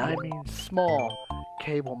 and I mean small,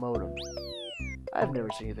 cable modem. I've never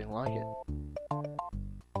seen anything like it.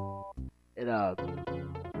 It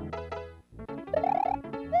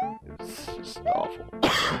was just awful.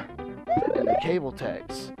 And the cable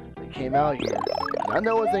techs that came out here, and I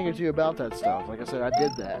know a thing or two about that stuff. Like I said, I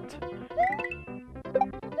did that.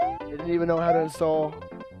 They didn't even know how to install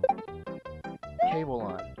cable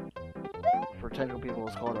line. For technical people,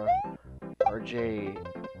 it's called a RG6.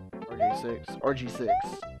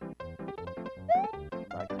 I'm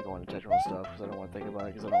not gonna go into technical stuff because I don't want to think about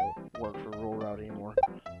it because I don't work for Rural Route anymore.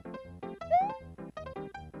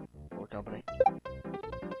 Or company.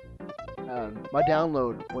 My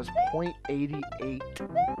download was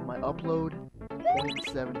 0.88. My upload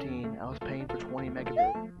 0.17. I was paying for 20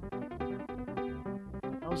 megabit.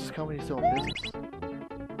 How is this company still in business?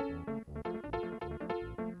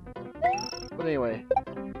 But anyway.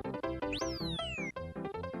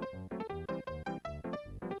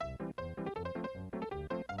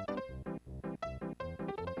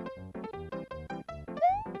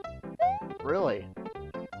 Really?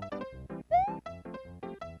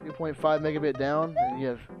 2.5 megabit down, and you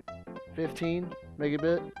have 15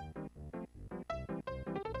 megabit?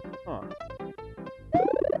 Huh.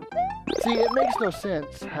 See, it makes no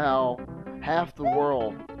sense how half the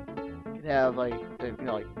world can have like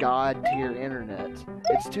god tier internet.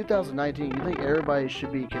 It's 2019. You think everybody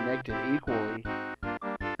should be connected equally?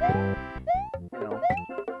 You know,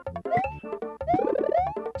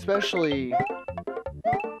 especially.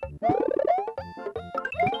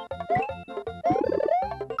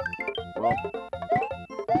 Well,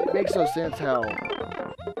 it makes no sense how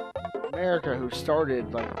America, who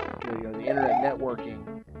started like the internet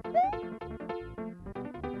networking,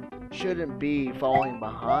 shouldn't be falling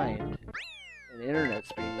behind in internet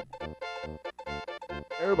speed.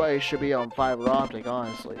 Everybody should be on fiber optic,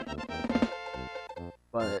 honestly,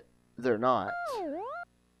 but they're not.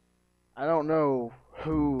 I don't know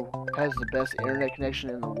who has the best internet connection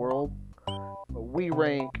in the world, but we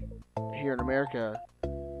rank here in America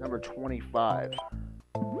number 25.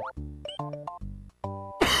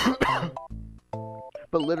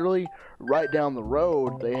 But literally, right down the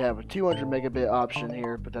road, they have a 200 megabit option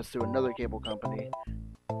here, but that's through another cable company.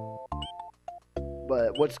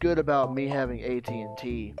 But what's good about me having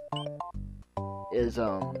AT&T is,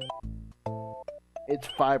 it's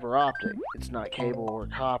fiber optic. It's not cable or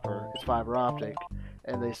copper. It's fiber optic.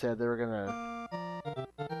 And they said they're gonna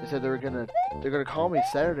call me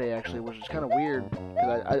Saturday, actually, which is kind of weird,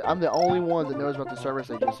 because I'm the only one that knows about the service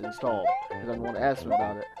they just installed, because I'm the one to ask them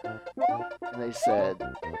about it. And they said,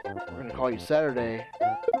 we're gonna call you Saturday.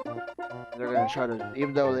 They're gonna try to,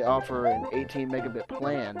 even though they offer an 18 megabit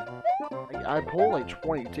plan, I pull like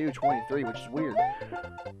 22, 23, which is weird.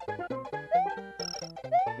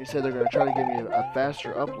 They said they're gonna try to give me a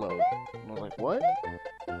faster upload. And I was like, what?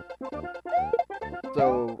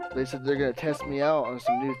 So they said they're gonna test me out on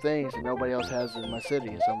some new things that nobody else has in my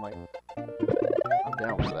city. So I'm like, I'm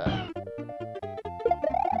down with that.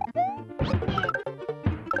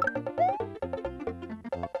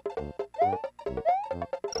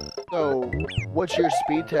 So, what's your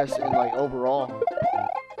speed test in like overall?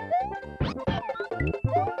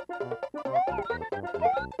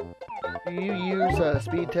 Do you use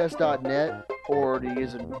speedtest.net or do you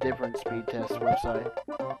use a different speed test website?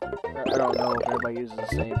 I don't know if everybody uses the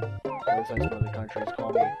same websites in other countries.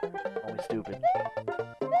 Call me stupid.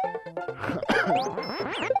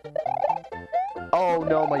 Oh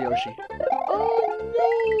no, my Yoshi. Oh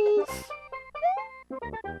no!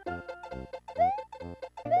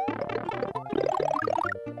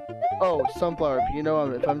 Oh, Sunflower, you know,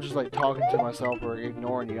 if I'm just like talking to myself or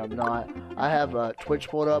ignoring you, I'm not. I have Twitch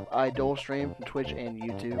pulled up. I dual stream from Twitch and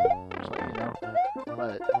YouTube, so you know.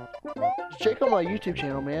 But just check out my YouTube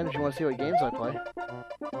channel, man, if you want to see what games I play.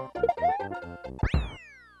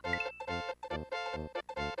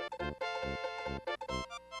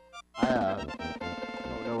 I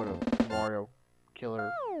don't know what a Mario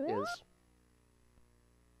killer is.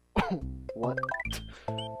 What?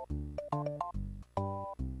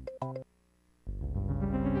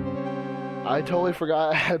 I totally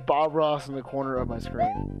forgot I had Bob Ross in the corner of my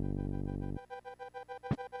screen.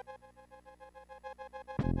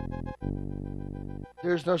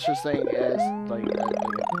 There's no such thing as, like a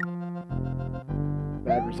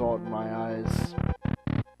bad result in my eyes.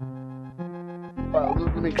 Well,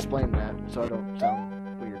 let me explain that so I don't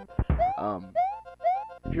sound weird.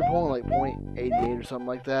 If you're pulling like .88 or something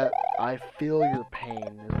like that, I feel your pain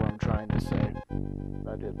is what I'm trying to say.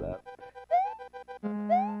 I did that.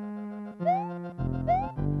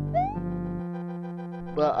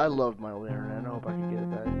 But I loved my old internet. I hope I can get it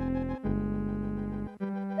back.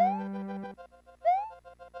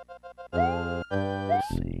 Let's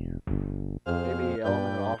see. Maybe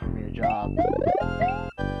Element will offer me a job.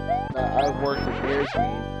 I worked for Dairy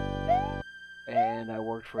Queen, and I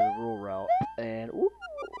worked for the rural route, and ooh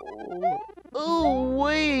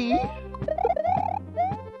wee!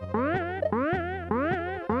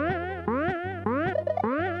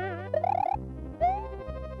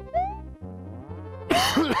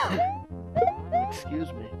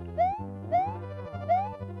 Excuse me.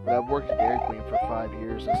 But I've worked at Dairy Queen for 5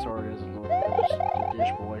 years. I started as a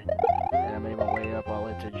dish boy, and I made my way up all the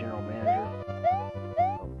way to general manager.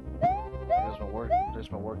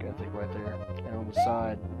 There's my work ethic right there. And on the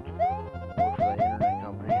side, I work for that internet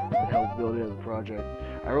company that helped build it as a project.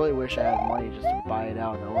 I really wish I had money just to buy it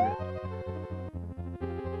out and own it.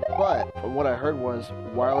 But from what I heard was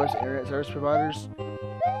wireless internet service providers,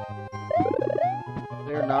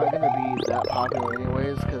 they're not going to be that popular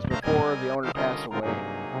anyways, because before the owner passed away,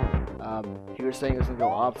 he was saying it was going to go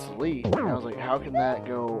obsolete, and I was like, how can that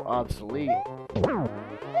go obsolete?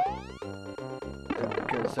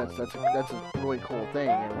 guess that's a really cool thing,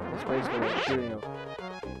 and it's basically like shooting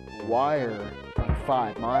a wire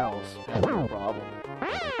 5 miles has no problem.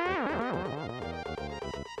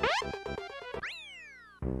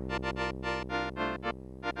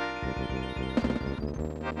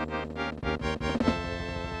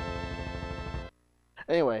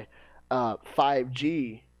 Anyway,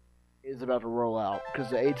 5G is about to roll out because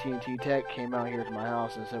the AT&T tech came out here to my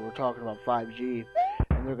house and said we're talking about 5G,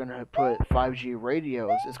 and they're gonna put 5G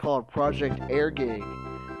radios. It's called Project AirGig,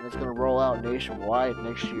 and it's gonna roll out nationwide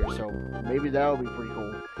next year. So maybe that'll be pretty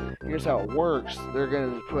cool. Here's how it works: they're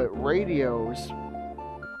gonna put radios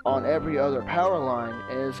on every other power line,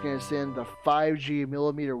 and it's gonna send the 5G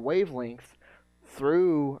millimeter wavelength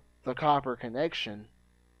through the copper connection,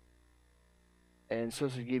 and it's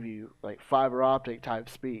supposed to give you like fiber optic type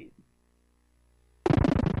speed.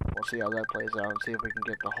 We'll see how that plays out and see if we can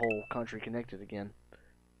get the whole country connected again.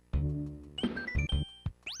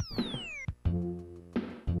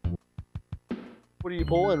 What are you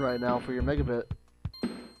pulling right now for your megabit?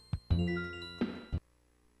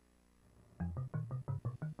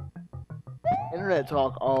 Internet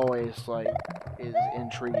talk always is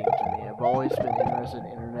intriguing to me. I've always been interested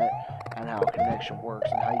in internet and how connection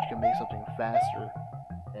works and how you can make something faster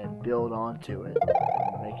and build onto it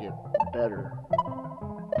and make it better.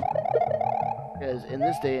 Because in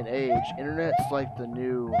this day and age, internet's like the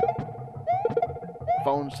new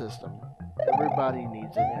phone system. Everybody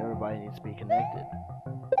needs it, and everybody needs to be connected.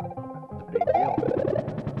 It's a big deal.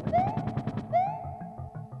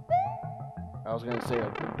 I was gonna say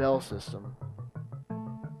like the Bell system.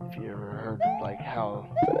 If you ever heard like how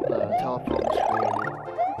the telephone was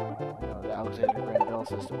created, the Alexander Graham Bell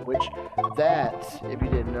system, which that, if you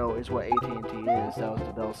didn't know, is what AT&T is. That was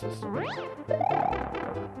the Bell system.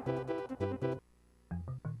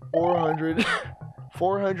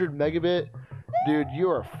 400 megabit, dude, you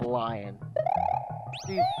are flying.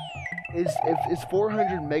 See, is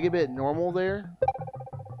 400 megabit normal there?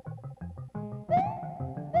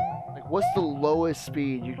 Like, what's the lowest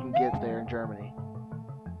speed you can get there in Germany?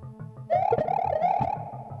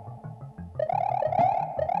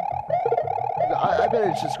 I bet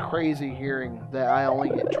it's just crazy hearing that I only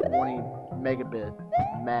get 20 megabit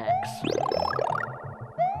max.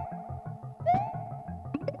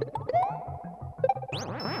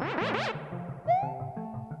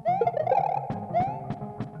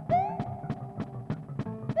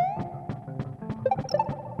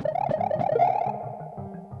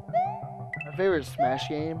 My favorite Smash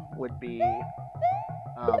game would be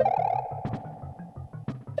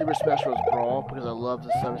Super Smash Bros. Brawl, because I love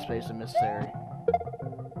the subspace and Missary.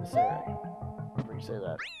 However you say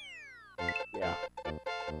that. Yeah.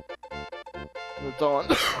 It's on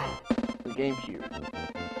the GameCube.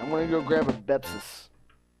 I'm gonna go grab a Bepsis.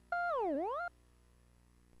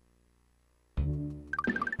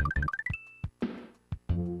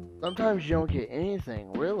 Sometimes you don't get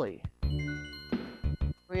anything, really.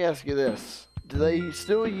 Let me ask you this. Do they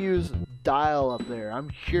still use dial up there? I'm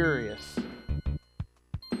curious.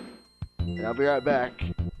 And I'll be right back.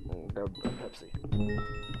 I'll grab a Pepsi.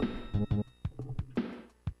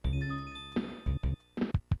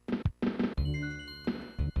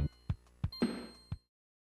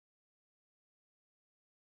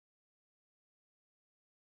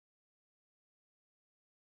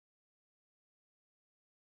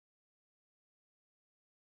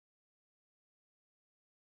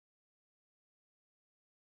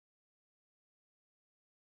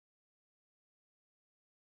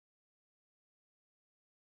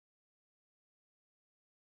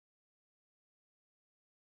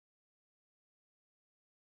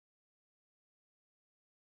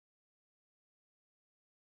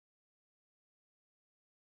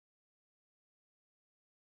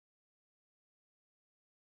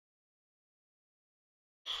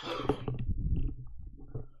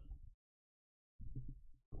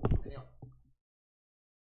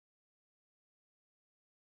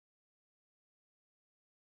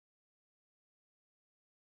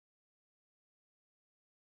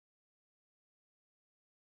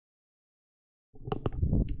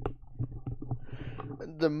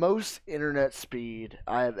 The most internet speed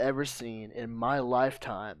I have ever seen in my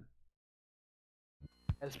lifetime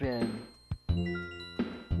has been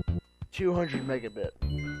 200 megabit.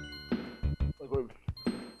 Like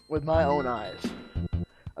with my own eyes.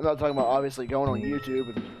 I'm not talking about obviously going on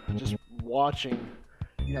YouTube and just watching,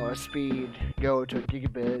 a speed go to a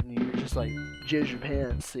gigabit and you're just like jizz your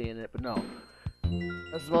pants seeing it, but no.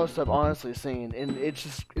 That's the most I've honestly seen, and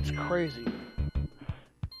it's crazy.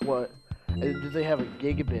 What? Do they have a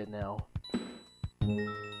gigabit now?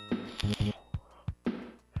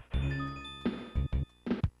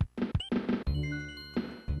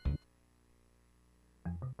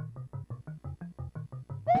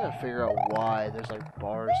 trying to figure out why there's like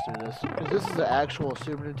bars through this. Because this is the actual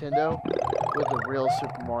Super Nintendo with the real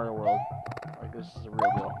Super Mario World. Like, this is a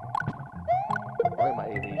real deal. Why my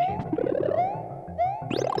AV cable being down?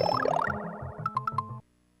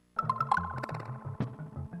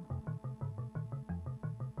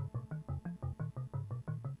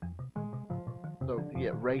 So,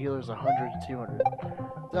 yeah, regular's 100 to 200.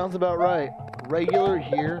 Sounds about right. Regular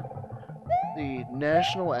here, the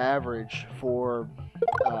national average for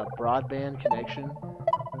broadband connection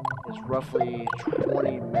is roughly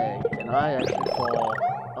 20 meg, and I actually fall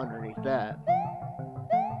underneath that.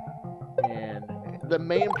 And the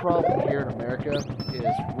main problem here in America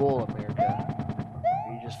is rural America.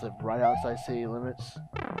 You just live right outside city limits.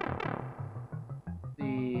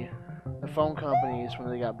 The phone companies, when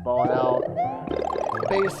they got bought out,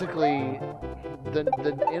 basically the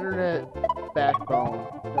internet backbone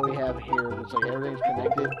that we have here, that's like everything's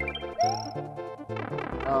connected,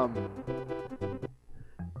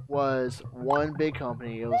 was one big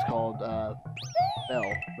company. It was called Bell,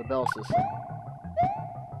 the Bell system.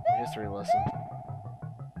 History lesson.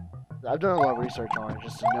 I've done a lot of research on it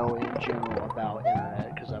just to know in general about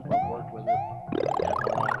internet, because I've worked with it half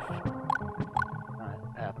my life. Not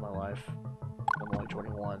half my life. I'm only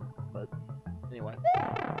 21, but anyway.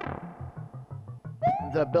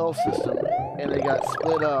 The Bell system, and they got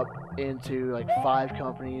split up into like 5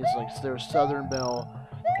 companies. Like, so there was Southern Bell,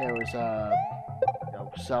 there was you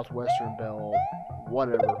know, Southwestern Bell,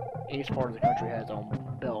 whatever. Each part of the country has its own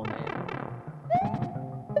Bell name.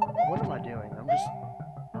 What am I doing? I'm just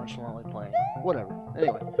nonchalantly playing. Whatever.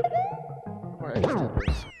 Anyway, where I just did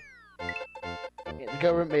this. And the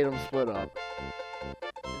government made them split up,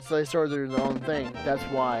 and so they started doing their own thing. That's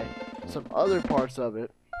why some other parts of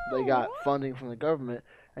it, they got funding from the government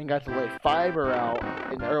and got to lay fiber out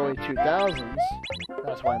in the early 2000s.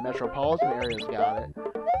 That's why metropolitan areas got it.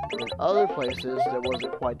 And other places that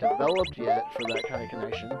wasn't quite developed yet for that kind of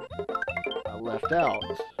connection left out.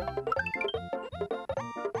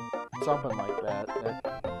 Something like that. That's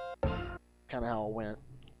kind of how it went.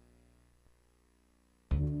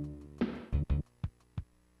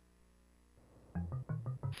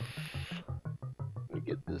 Let me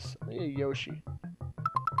get this. I need a Yoshi.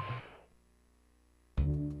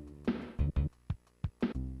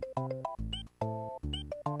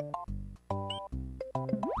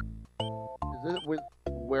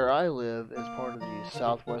 Where I live is part of the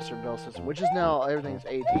Southwestern Bell system, which is now everything's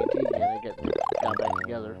AT&T again. They got back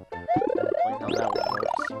together. Explain how that one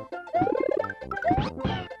works.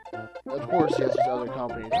 Of course, yes, there's other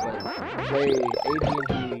companies, but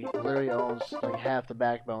AT&T literally owns like half the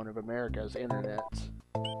backbone of America's internet.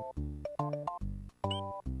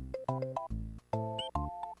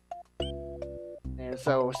 And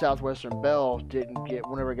so Southwestern Bell didn't get,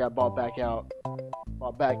 whenever it got bought back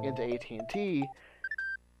into AT&T,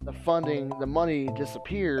 the funding, the money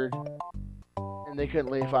disappeared, and they couldn't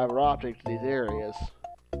lay fiber optic to these areas.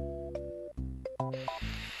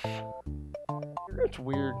 It's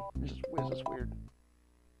weird. This is weird.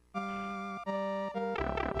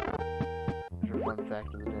 Here's a fun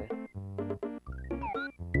fact of the day.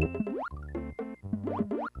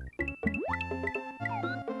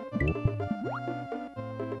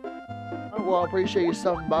 Oh, well, I appreciate you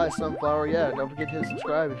stopping by, Sunflower. Yeah, don't forget to hit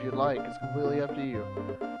subscribe if you'd like. It's completely up to you.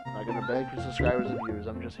 I'm not gonna beg for subscribers and views.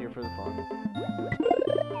 I'm just here for the fun.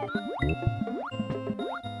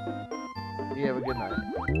 You have a good night.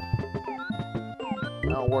 I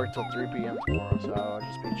don't work till 3 p.m. tomorrow, so I'll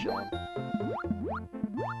just be chilling.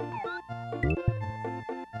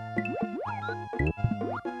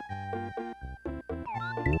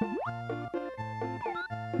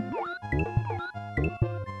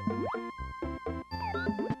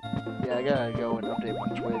 Yeah, I gotta go and update my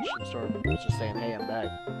Twitch and start just saying, hey, I'm back.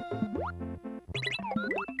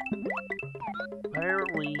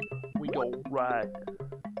 Apparently, we go right.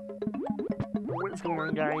 What's going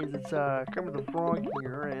on, guys? It's Kermit the Frog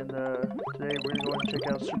here, and today we're going to check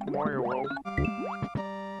out Super Mario World.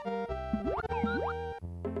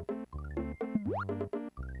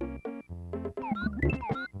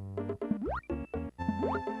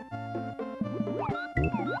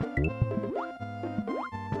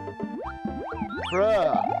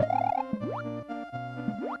 Bruh!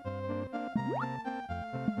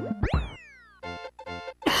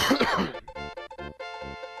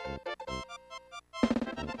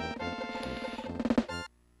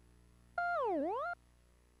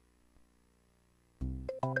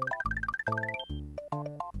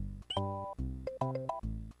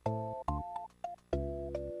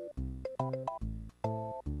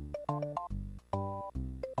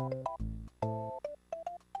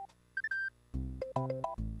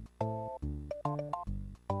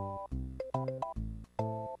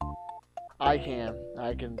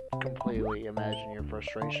 I can completely imagine your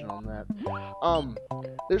frustration on that.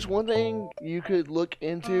 There's one thing you could look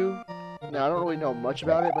into. Now I don't really know much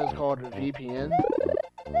about it, but it's called a VPN,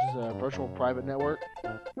 which is a virtual private network.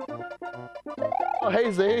 Oh,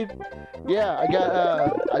 hey Zaid. Yeah, I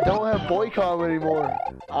don't have Boycom anymore.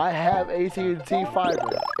 I have AT&T Fiber.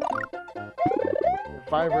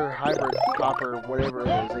 Fiber, hybrid, copper, whatever it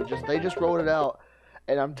is. They just rolled it out,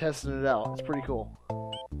 and I'm testing it out. It's pretty cool.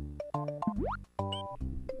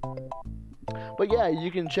 But yeah,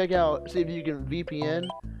 you can check out, see if you can VPN,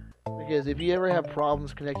 because if you ever have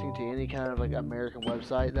problems connecting to any kind of like American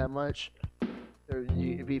website that much,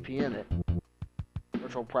 you can VPN it.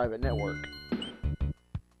 Virtual private network.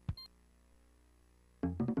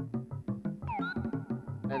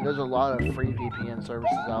 And there's a lot of free VPN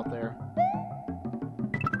services out there.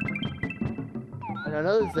 And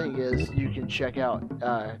another thing is you can check out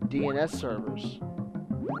DNS servers.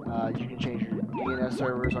 You can change your DNS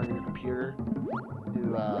servers on your computer to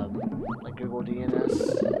like Google DNS.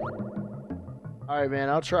 Alright man,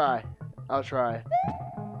 I'll try. But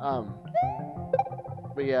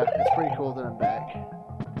yeah, it's pretty cool that I'm back.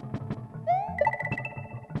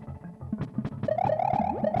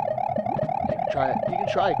 You can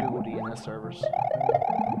try Google DNS servers.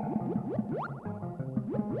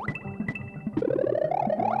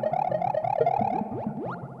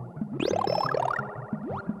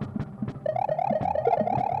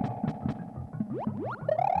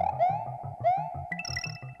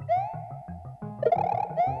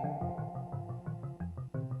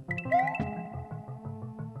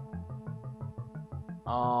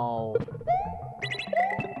 Oh.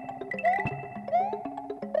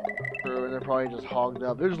 True, and they're probably just hogged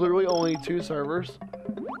up. There's literally only 2 servers.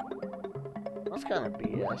 That's kind of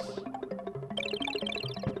BS.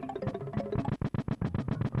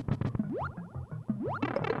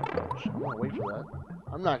 I'm gonna wait for that.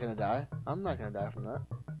 I'm not gonna die. I'm not gonna die from that.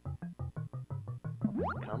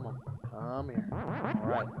 Come on. Come here.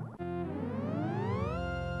 Alright.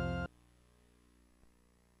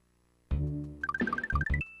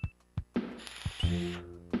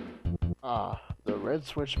 Ah, the Red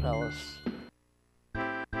Switch Palace.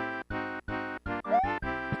 I'm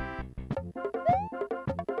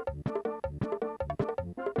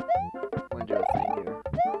gonna do a thing here.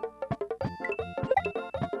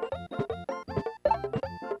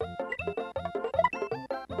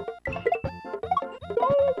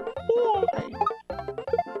 Oh boy!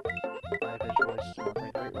 My bitch voice is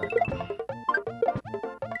not that great right now.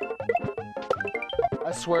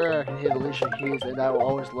 I swear I can hit Alicia Keys and I will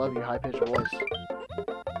always love your high-pitched voice.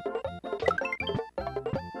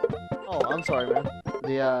 Oh, I'm sorry, man.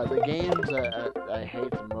 The games that I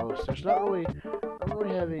hate the most. I don't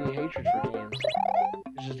really have any hatred for games.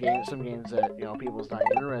 It's just some games that people's not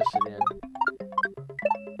interested in.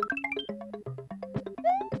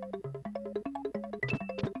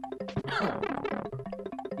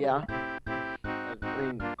 Yeah. I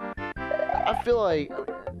mean, I feel like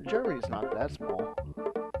Germany's not that small.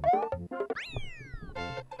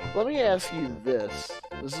 Let me ask you this.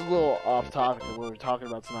 This is a little off topic of what we're talking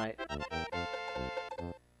about tonight.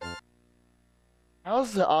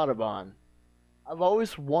 How's the Autobahn? I've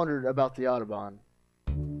always wondered about the Autobahn.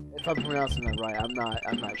 If I'm pronouncing that right,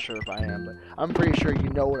 I'm not sure if I am, but I'm pretty sure you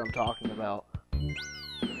know what I'm talking about.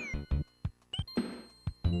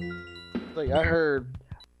 Like I heard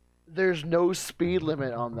there's no speed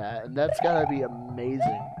limit on that, and that's gotta be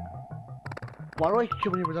amazing. Why do I keep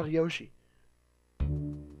coming here without a Yoshi?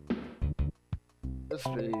 This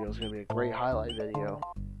video is gonna be a great highlight video.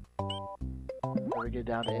 When we get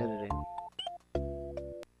down to editing.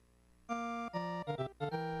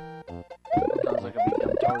 Sometimes I can be a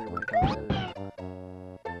dumb target when it comes to editing.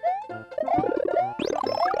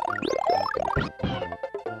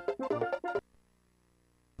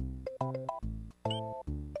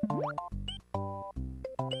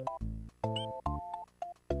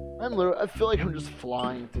 I feel like I'm just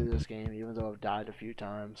flying through this game, even though I've died a few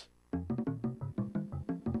times.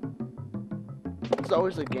 It's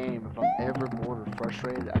always a game. If I'm ever bored or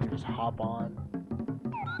frustrated, I can just hop on.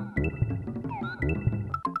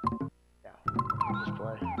 Yeah, just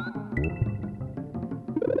play.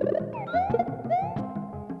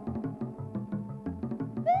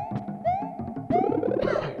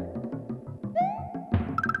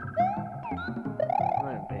 I'm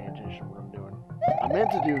not even paying attention to what I'm doing. I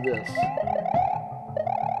meant to do this.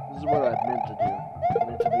 This is what I meant to do. I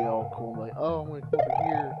meant to be all cool and like, oh, I'm gonna go over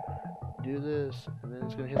here, do this, and then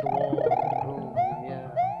it's gonna hit the wall, and boom, and yeah.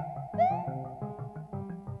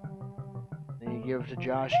 Then you give it to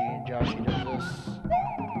Joshy, and Joshy does this.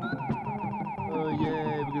 Oh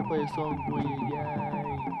yeah, we're gonna play a song for you, yay!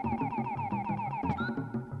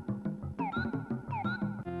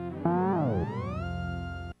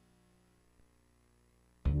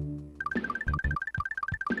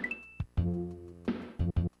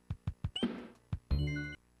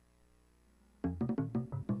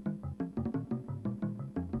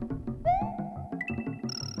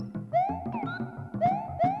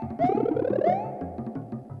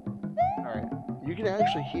 Alright, you can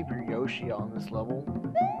actually keep your Yoshi on this level.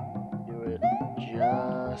 Do it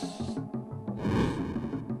just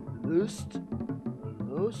loosed. Do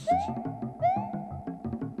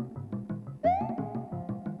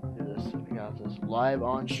this. I got this. Live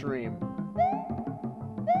on stream.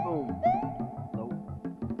 Boom. Nope.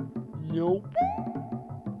 Nope.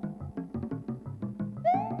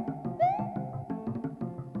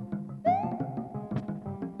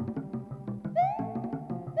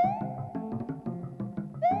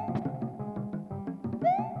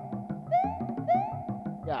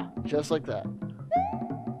 Yeah, just like that.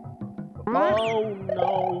 Oh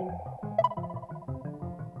no.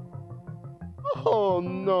 Oh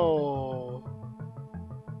no.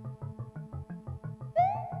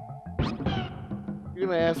 You're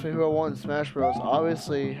gonna ask me who I want in Smash Bros.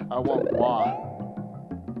 Obviously, I want Wah.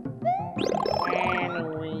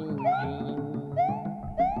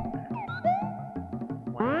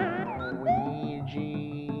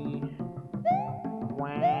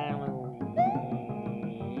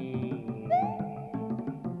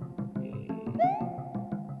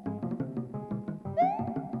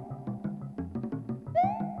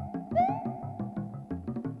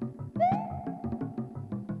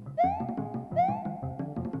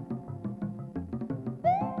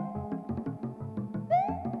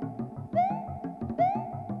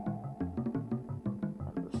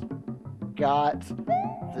 Got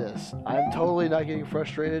this. I'm totally not getting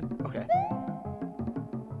frustrated. Okay.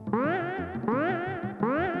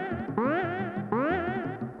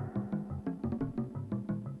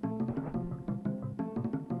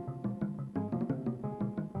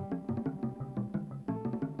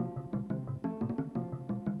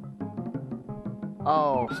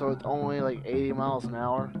 Oh, so it's only like 80 miles an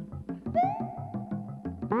hour?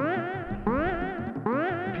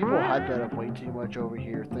 People hype that up way too much over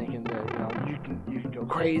here, thinking that you can go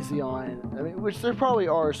crazy on it. I mean, which there probably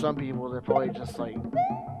are some people that probably just like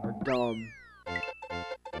are dumb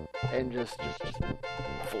and just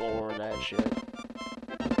floor that shit.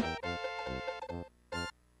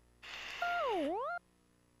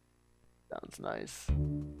 Sounds nice.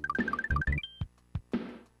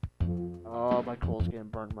 Oh, my coal's getting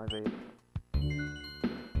burned in my vape.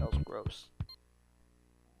 That was gross.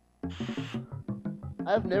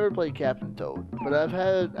 I've never played Captain Toad, but I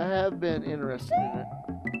have been interested in it.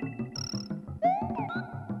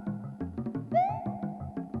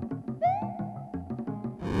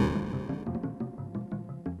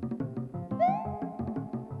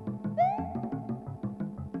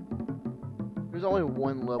 There's only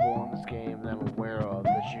one level on this game that I'm aware of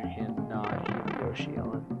that you cannot keep Yoshi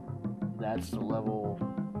on. That's the level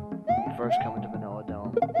you first come into Vanilla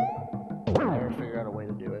Dome. I never figure out a way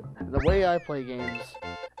to do it. The way I play games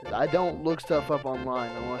is I don't look stuff up online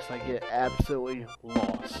unless I get absolutely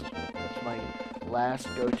lost. That's my last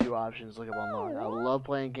go-to option is look up online. I love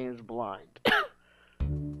playing games blind.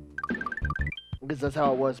 Because that's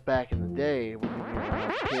how it was back in the day when you were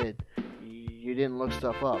a kid. You didn't look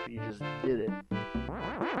stuff up, you just did it.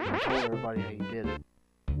 You told everybody how you did it.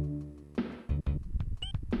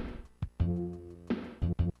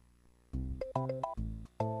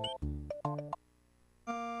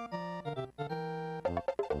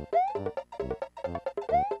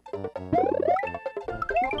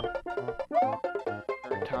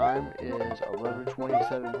 Time is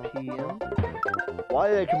 11:27 p.m. Why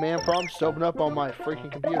did a command prompt just open up on my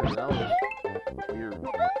freaking computer? That was weird.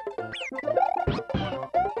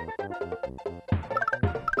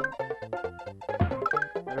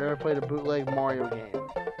 I've never played a bootleg Mario game.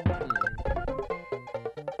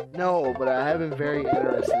 No, but I have been very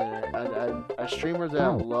interested in it. A streamer that I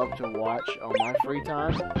love to watch on my free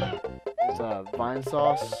time is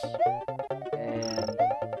Vinesauce, and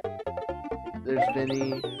there's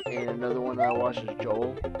Vinny, and another one that I watch is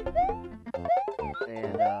Joel.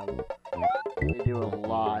 And they do a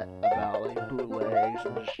lot about like bootlegs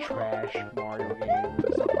and just trash Mario games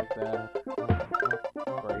and stuff like that.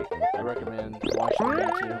 Great. I recommend watching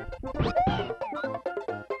them too.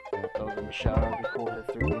 Throw them a shout out. It'd be cool if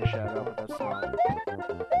they threw me a shout out, but that's not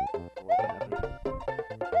what happened.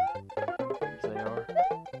 Yes, they are.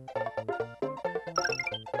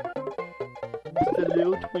 Just a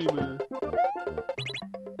little tweeter.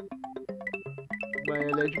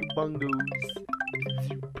 Bungos.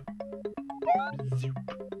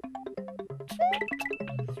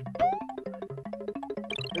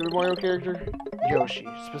 Favorite Mario character? Yoshi.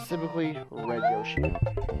 Specifically, Red Yoshi.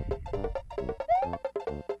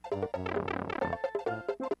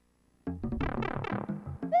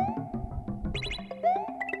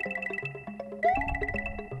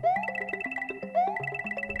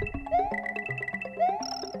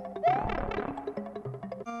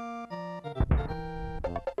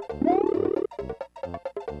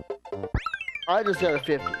 I just got a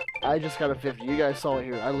 50. I just got a 50. You guys saw it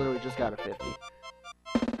here. I literally just got a 50.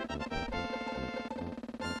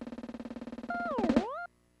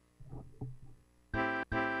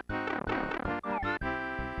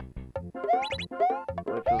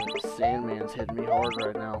 It feels like Sandman's hitting me hard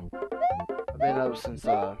right now. I've been up since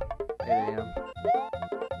 8 a.m.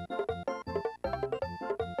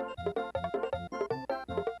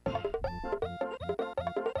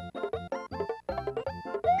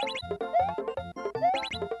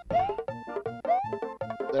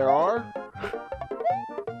 There are?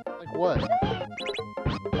 Like what? I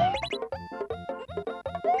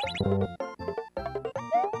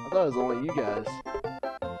thought it was only you guys.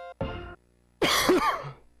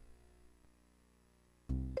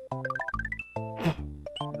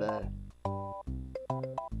 That.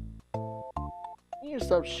 You need to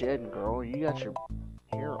stop shedding, girl. You got your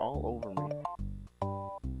hair all over me.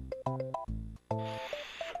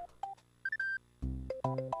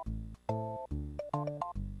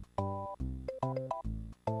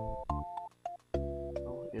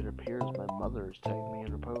 It appears my mother is tagging me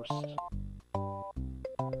in a post.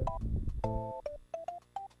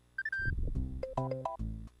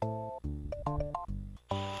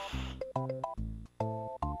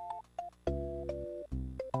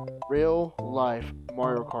 Real life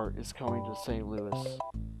Mario Kart is coming to St. Louis.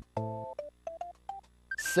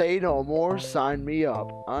 Say no more, sign me up.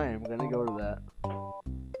 I am gonna go to that.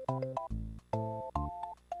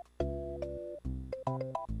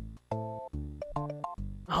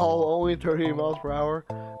 Oh, only 38 miles per hour?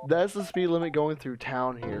 That's the speed limit going through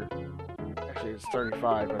town here. Actually, it's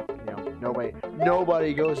 35, but, you know,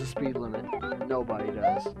 nobody goes the speed limit. Nobody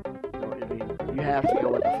does. So, I mean, you have to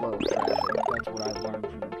go with the flow of traffic. That's what I've learned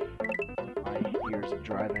from my years of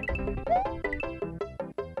driving.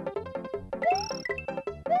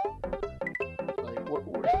 Like,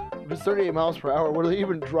 if it's 38 miles per hour, what are they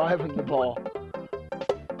even driving the ball?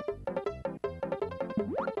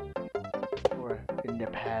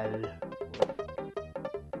 Nepal.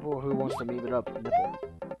 People who wants to meme it up, nipple.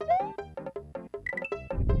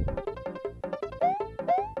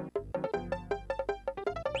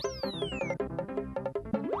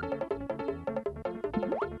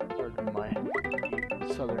 Pardon my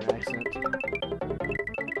southern accent.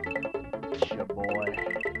 It's your boy.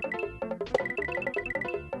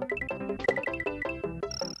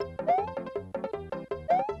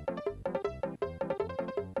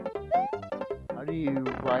 How do you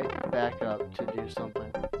right back up to do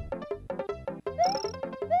something?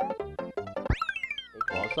 Hey,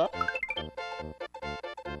 close up.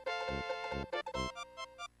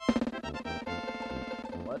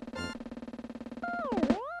 What?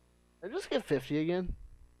 I just get 50 again?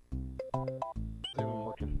 I'm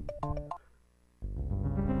looking. Oh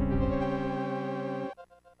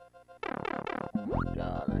my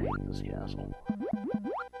god, I hate this castle.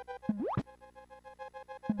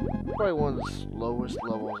 Probably one of the slowest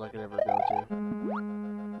levels I could ever go to.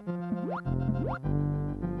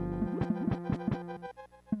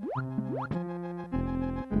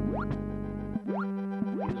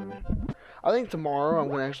 Excuse me. I think tomorrow I'm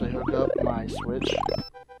gonna actually hook up my Switch.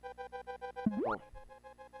 Well,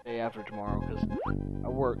 day after tomorrow, because I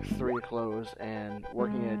work 3 to close, and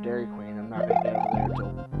working at Dairy Queen, I'm not gonna get over there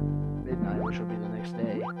until midnight, which will be the next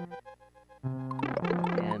day.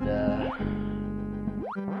 And yeah,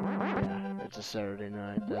 it's a Saturday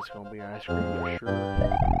night. That's gonna be ice cream for sure.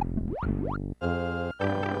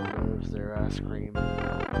 Loves their ice cream.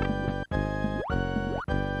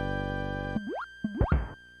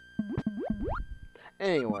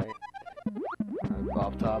 Anyway,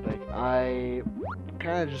 off topic. I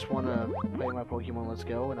kind of just want to play my Pokemon Let's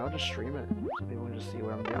Go, and I'll just stream it so people can just see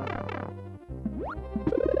what I'm doing.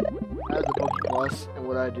 I have the Poke Plus, and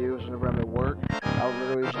what I do is whenever I'm at work, I'll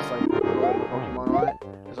literally just like put Pokemon on it.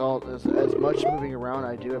 As much moving around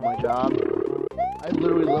I do at my job, I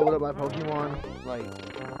literally leveled up my Pokemon like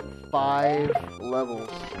 5 levels.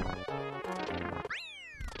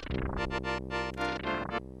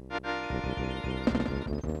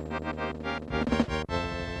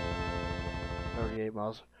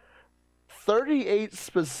 38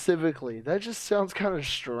 specifically. That just sounds kind of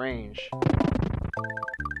strange.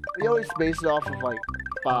 We always base it off of like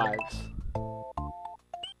fives.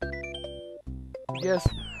 Yes,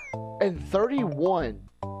 and 31.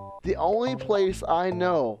 The only place I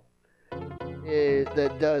know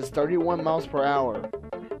that does 31 miles per hour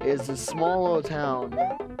is a small little town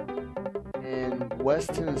in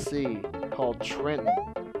West Tennessee called Trenton.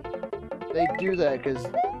 They do that because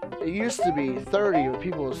it used to be 30 with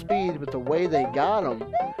people with speed, but the way they got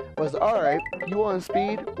them was, alright, you want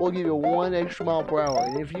speed? We'll give you 1 extra mile per hour,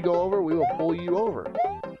 and if you go over, we will pull you over.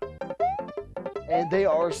 And they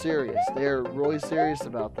are serious. They're really serious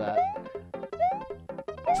about that.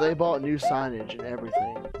 So they bought new signage and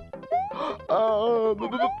everything. Oh,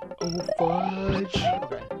 fudge.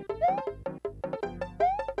 Okay.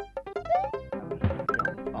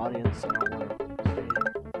 Audience, I don't want to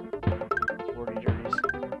say 40 journeys.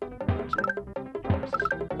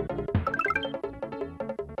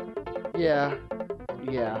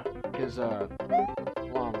 Yeah, because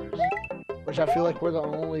kilometers. Which I feel like we're the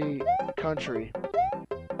only country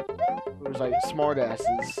who was like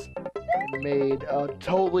smartasses and made a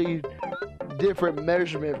totally different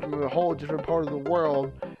measurement from a whole different part of the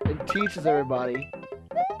world and teaches everybody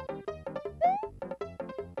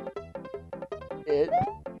it.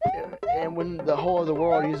 And when the whole of the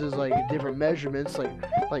world uses like different measurements,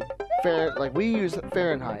 like we use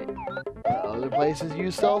Fahrenheit, other places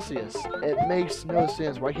use Celsius. It makes no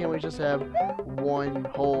sense. Why can't we just have one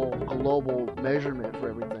whole global measurement for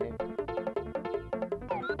everything?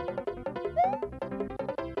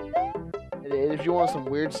 And if you want some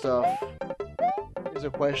weird stuff, here's a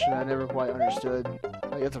question I never quite understood.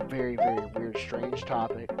 Like, it's a very, very weird, strange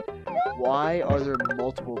topic. Why are there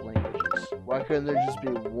multiple languages? Why couldn't there just be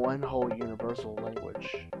one whole universal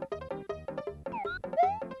language?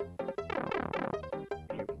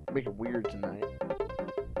 Make it weird tonight.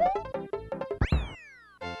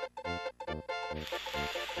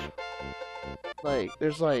 Like,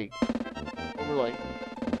 there's like over like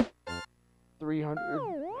 300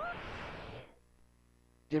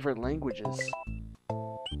 different languages.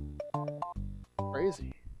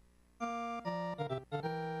 Crazy.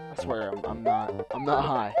 I swear I'm not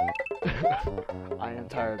high. I am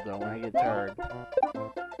tired though. When I get tired.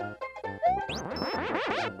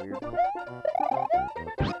 Weird.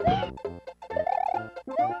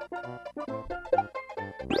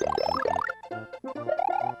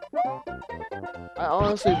 I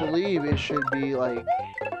honestly believe it should be like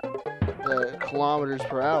the kilometers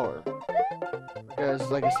per hour.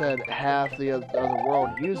 Because, like I said, half the other world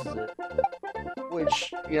uses it.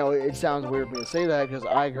 Which, you know, it sounds weird for me to say that because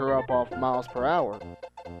I grew up off miles per hour.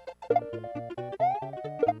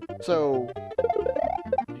 So,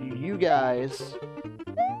 do you guys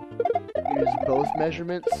use both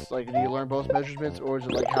measurements? Like, do you learn both measurements? Or is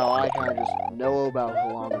it like how I kind of just know about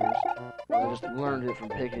kilometers? I just learned it from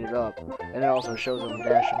picking it up. And it also shows on the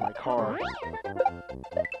dash of my car.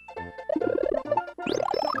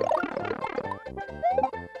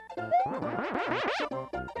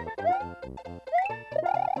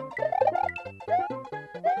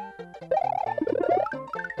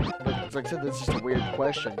 But like I said, that's just a weird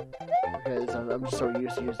question. Because I'm just so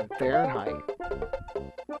used to using Fahrenheit.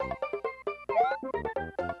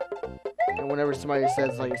 And whenever somebody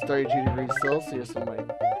says like it's 32 degrees Celsius, I'm like,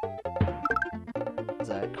 is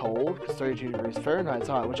that cold? Because 32 degrees Fahrenheit is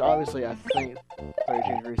hot, which obviously I think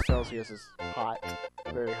 32 degrees Celsius is hot.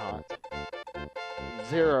 Very hot.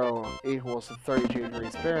 0 equals to 32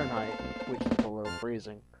 degrees Fahrenheit, which is below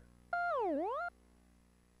freezing.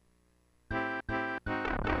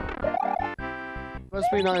 Must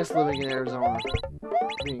be nice living in Arizona.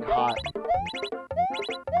 Being hot.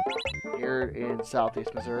 Here in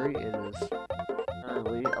southeast Missouri, it is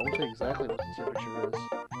currently, I won't tell you exactly what the temperature is.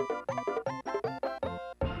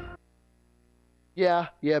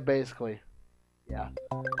 Yeah, basically. Yeah.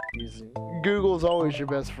 Google's always your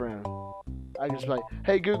best friend. I just be like,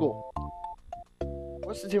 hey Google,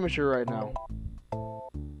 what's the temperature right now?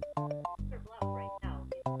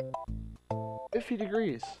 50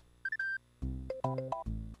 degrees.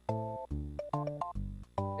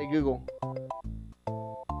 Hey Google.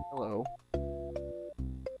 Hello.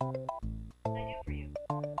 What can I do for you?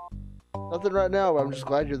 Nothing right now, but I'm just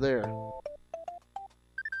glad you're there.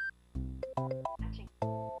 Matching.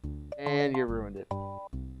 And you ruined it.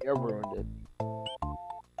 You ruined it.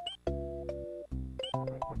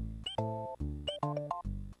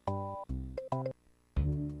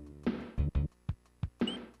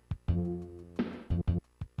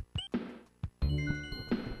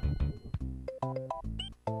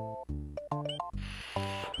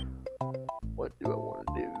 What do I want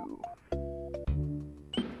to do?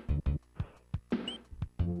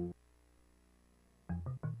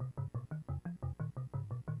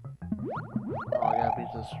 Oh, I gotta beat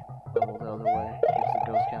this level the other way. Use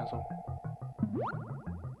the ghost castle.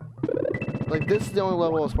 Like, this is the only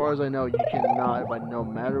level, as far as I know, you cannot, by no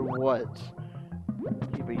matter what,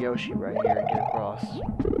 keep a Yoshi right here and get across.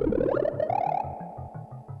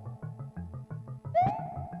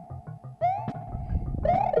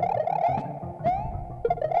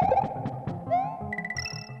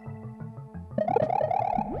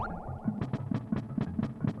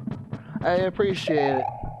 I appreciate it.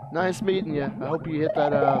 Nice meeting you. I hope you hit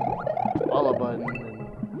that follow button,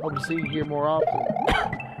 and hope to see you here more often.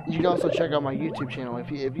 You can also check out my YouTube channel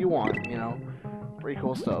if you want. You know, pretty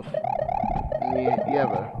cool stuff. And you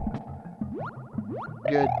have a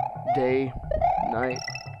good day, night.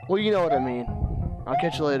 Well, you know what I mean. I'll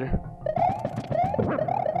catch you later.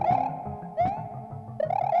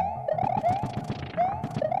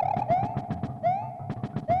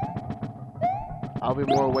 I'll be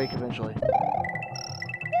more awake eventually.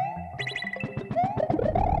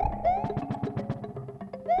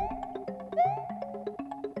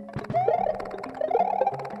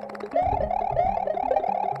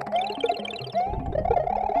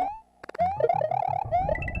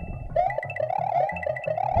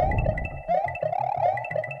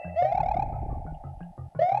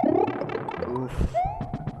 Oof.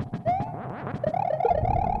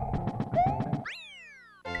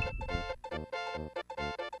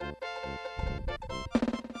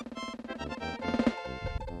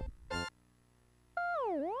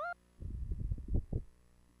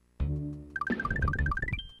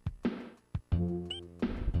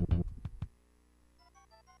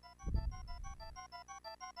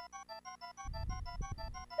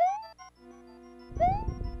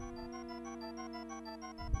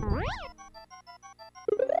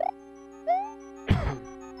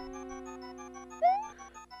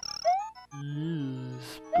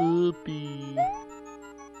 Spoopy.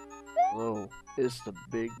 Hello, it's the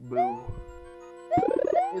big boo.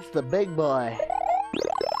 It's the big boy.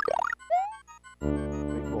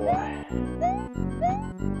 Big boy.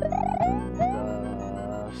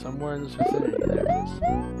 Somewhere in this vicinity, there it is.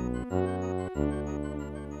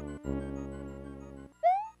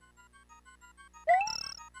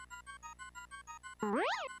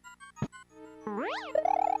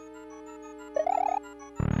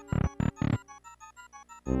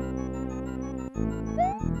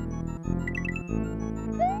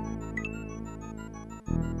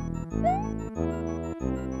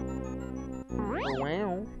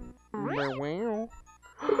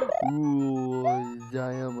 Ooh,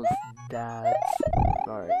 I almost died.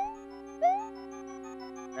 Alright.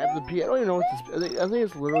 I have the P. I don't even know what this. I think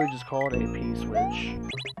it's literally just called a P-switch.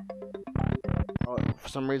 Oh, for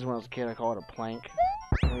some reason, when I was a kid, I call it a plank.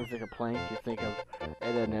 When you think of plank, you think of Ed,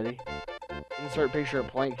 Edd n Eddy. Insert picture of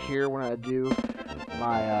plank here when I do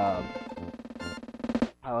my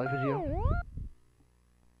highlight video.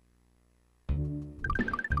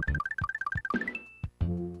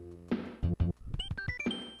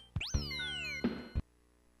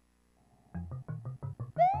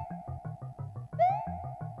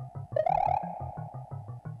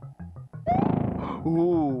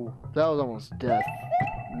 Ooh, that was almost death.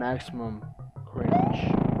 Maximum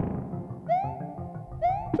cringe.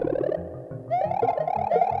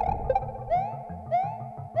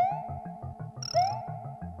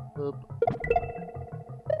 Oop.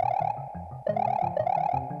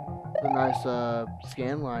 It's a nice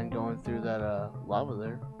scan line going through that lava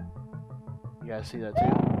there. You guys see that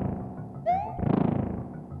too?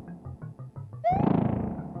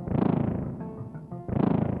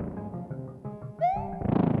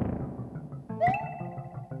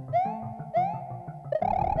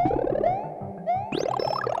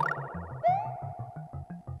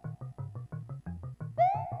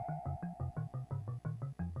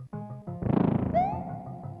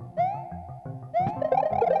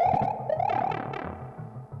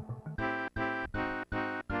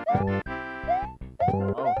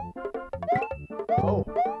 Oh. Oh.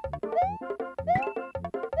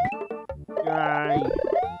 Yay.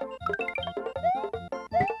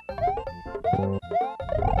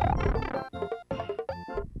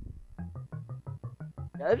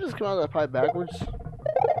 Did I just come out of that pipe backwards?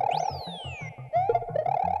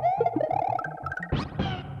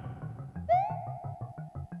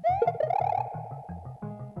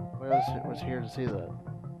 I was here to see that.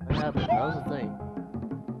 That happened. That was the thing.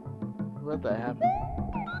 Let that happen.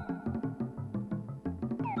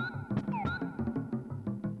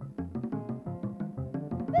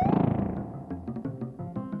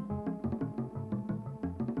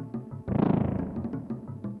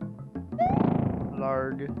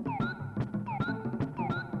 Larg.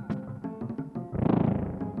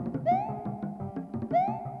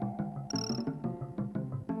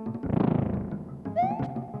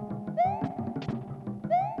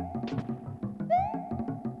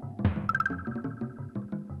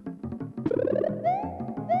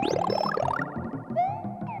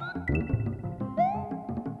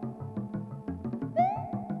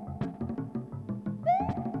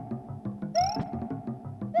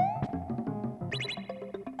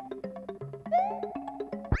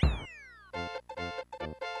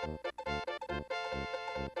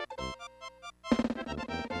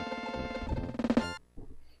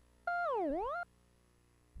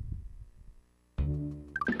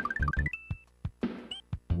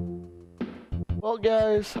 Well,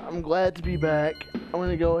 guys, I'm glad to be back. I'm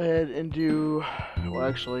gonna go ahead and do. Well,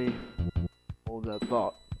 actually, hold that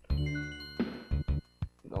thought.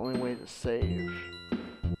 The only way to save.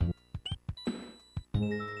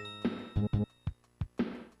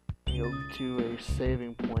 Go to a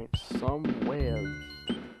saving point somewhere.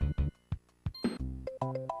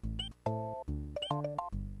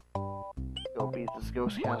 Go beat this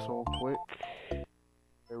ghost castle quick.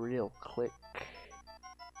 A real click.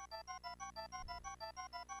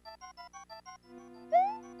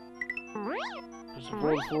 Just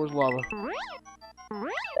avoid the floor's lava.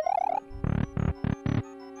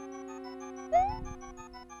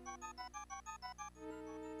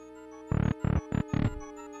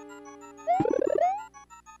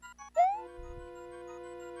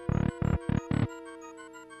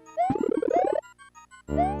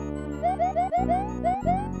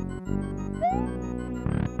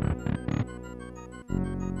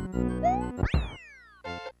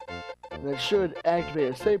 And it should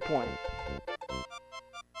activate a save point.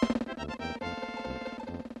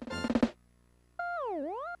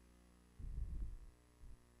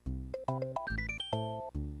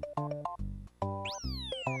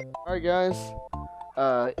 Alright guys,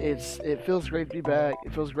 it feels great to be back.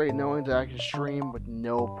 It feels great knowing that I can stream with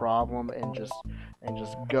no problem and just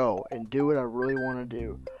go and do what I really want to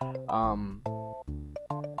do.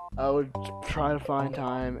 I would try to find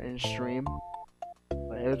time and stream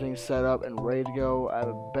when everything's set up and ready to go. I have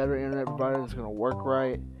a better internet provider that's gonna work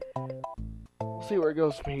right. We'll see where it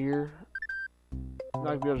goes from here. I'm not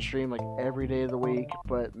gonna be able to stream like every day of the week,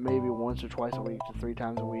 but maybe once or twice a week to 3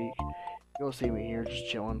 times a week. You'll see me here just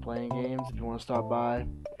chilling, playing games. If you want to stop by,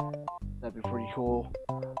 that'd be pretty cool.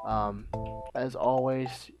 As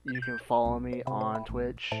always, you can follow me on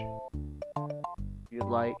Twitch if you'd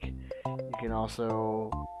like. You can also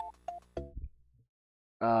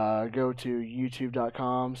go to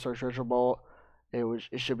youtube.com, search RetroBolt.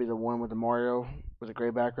 It should be the one with the Mario with a gray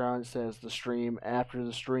background. It says the stream after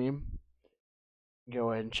the stream.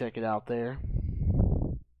 Go ahead and check it out there.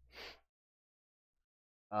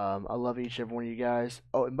 I love each and every one of you guys.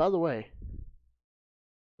 Oh, and by the way,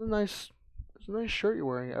 it's a nice shirt you're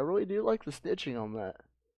wearing. I really do like the stitching on that.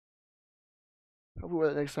 Hope you wear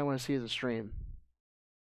that next time when I see you at the stream.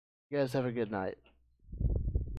 You guys have a good night.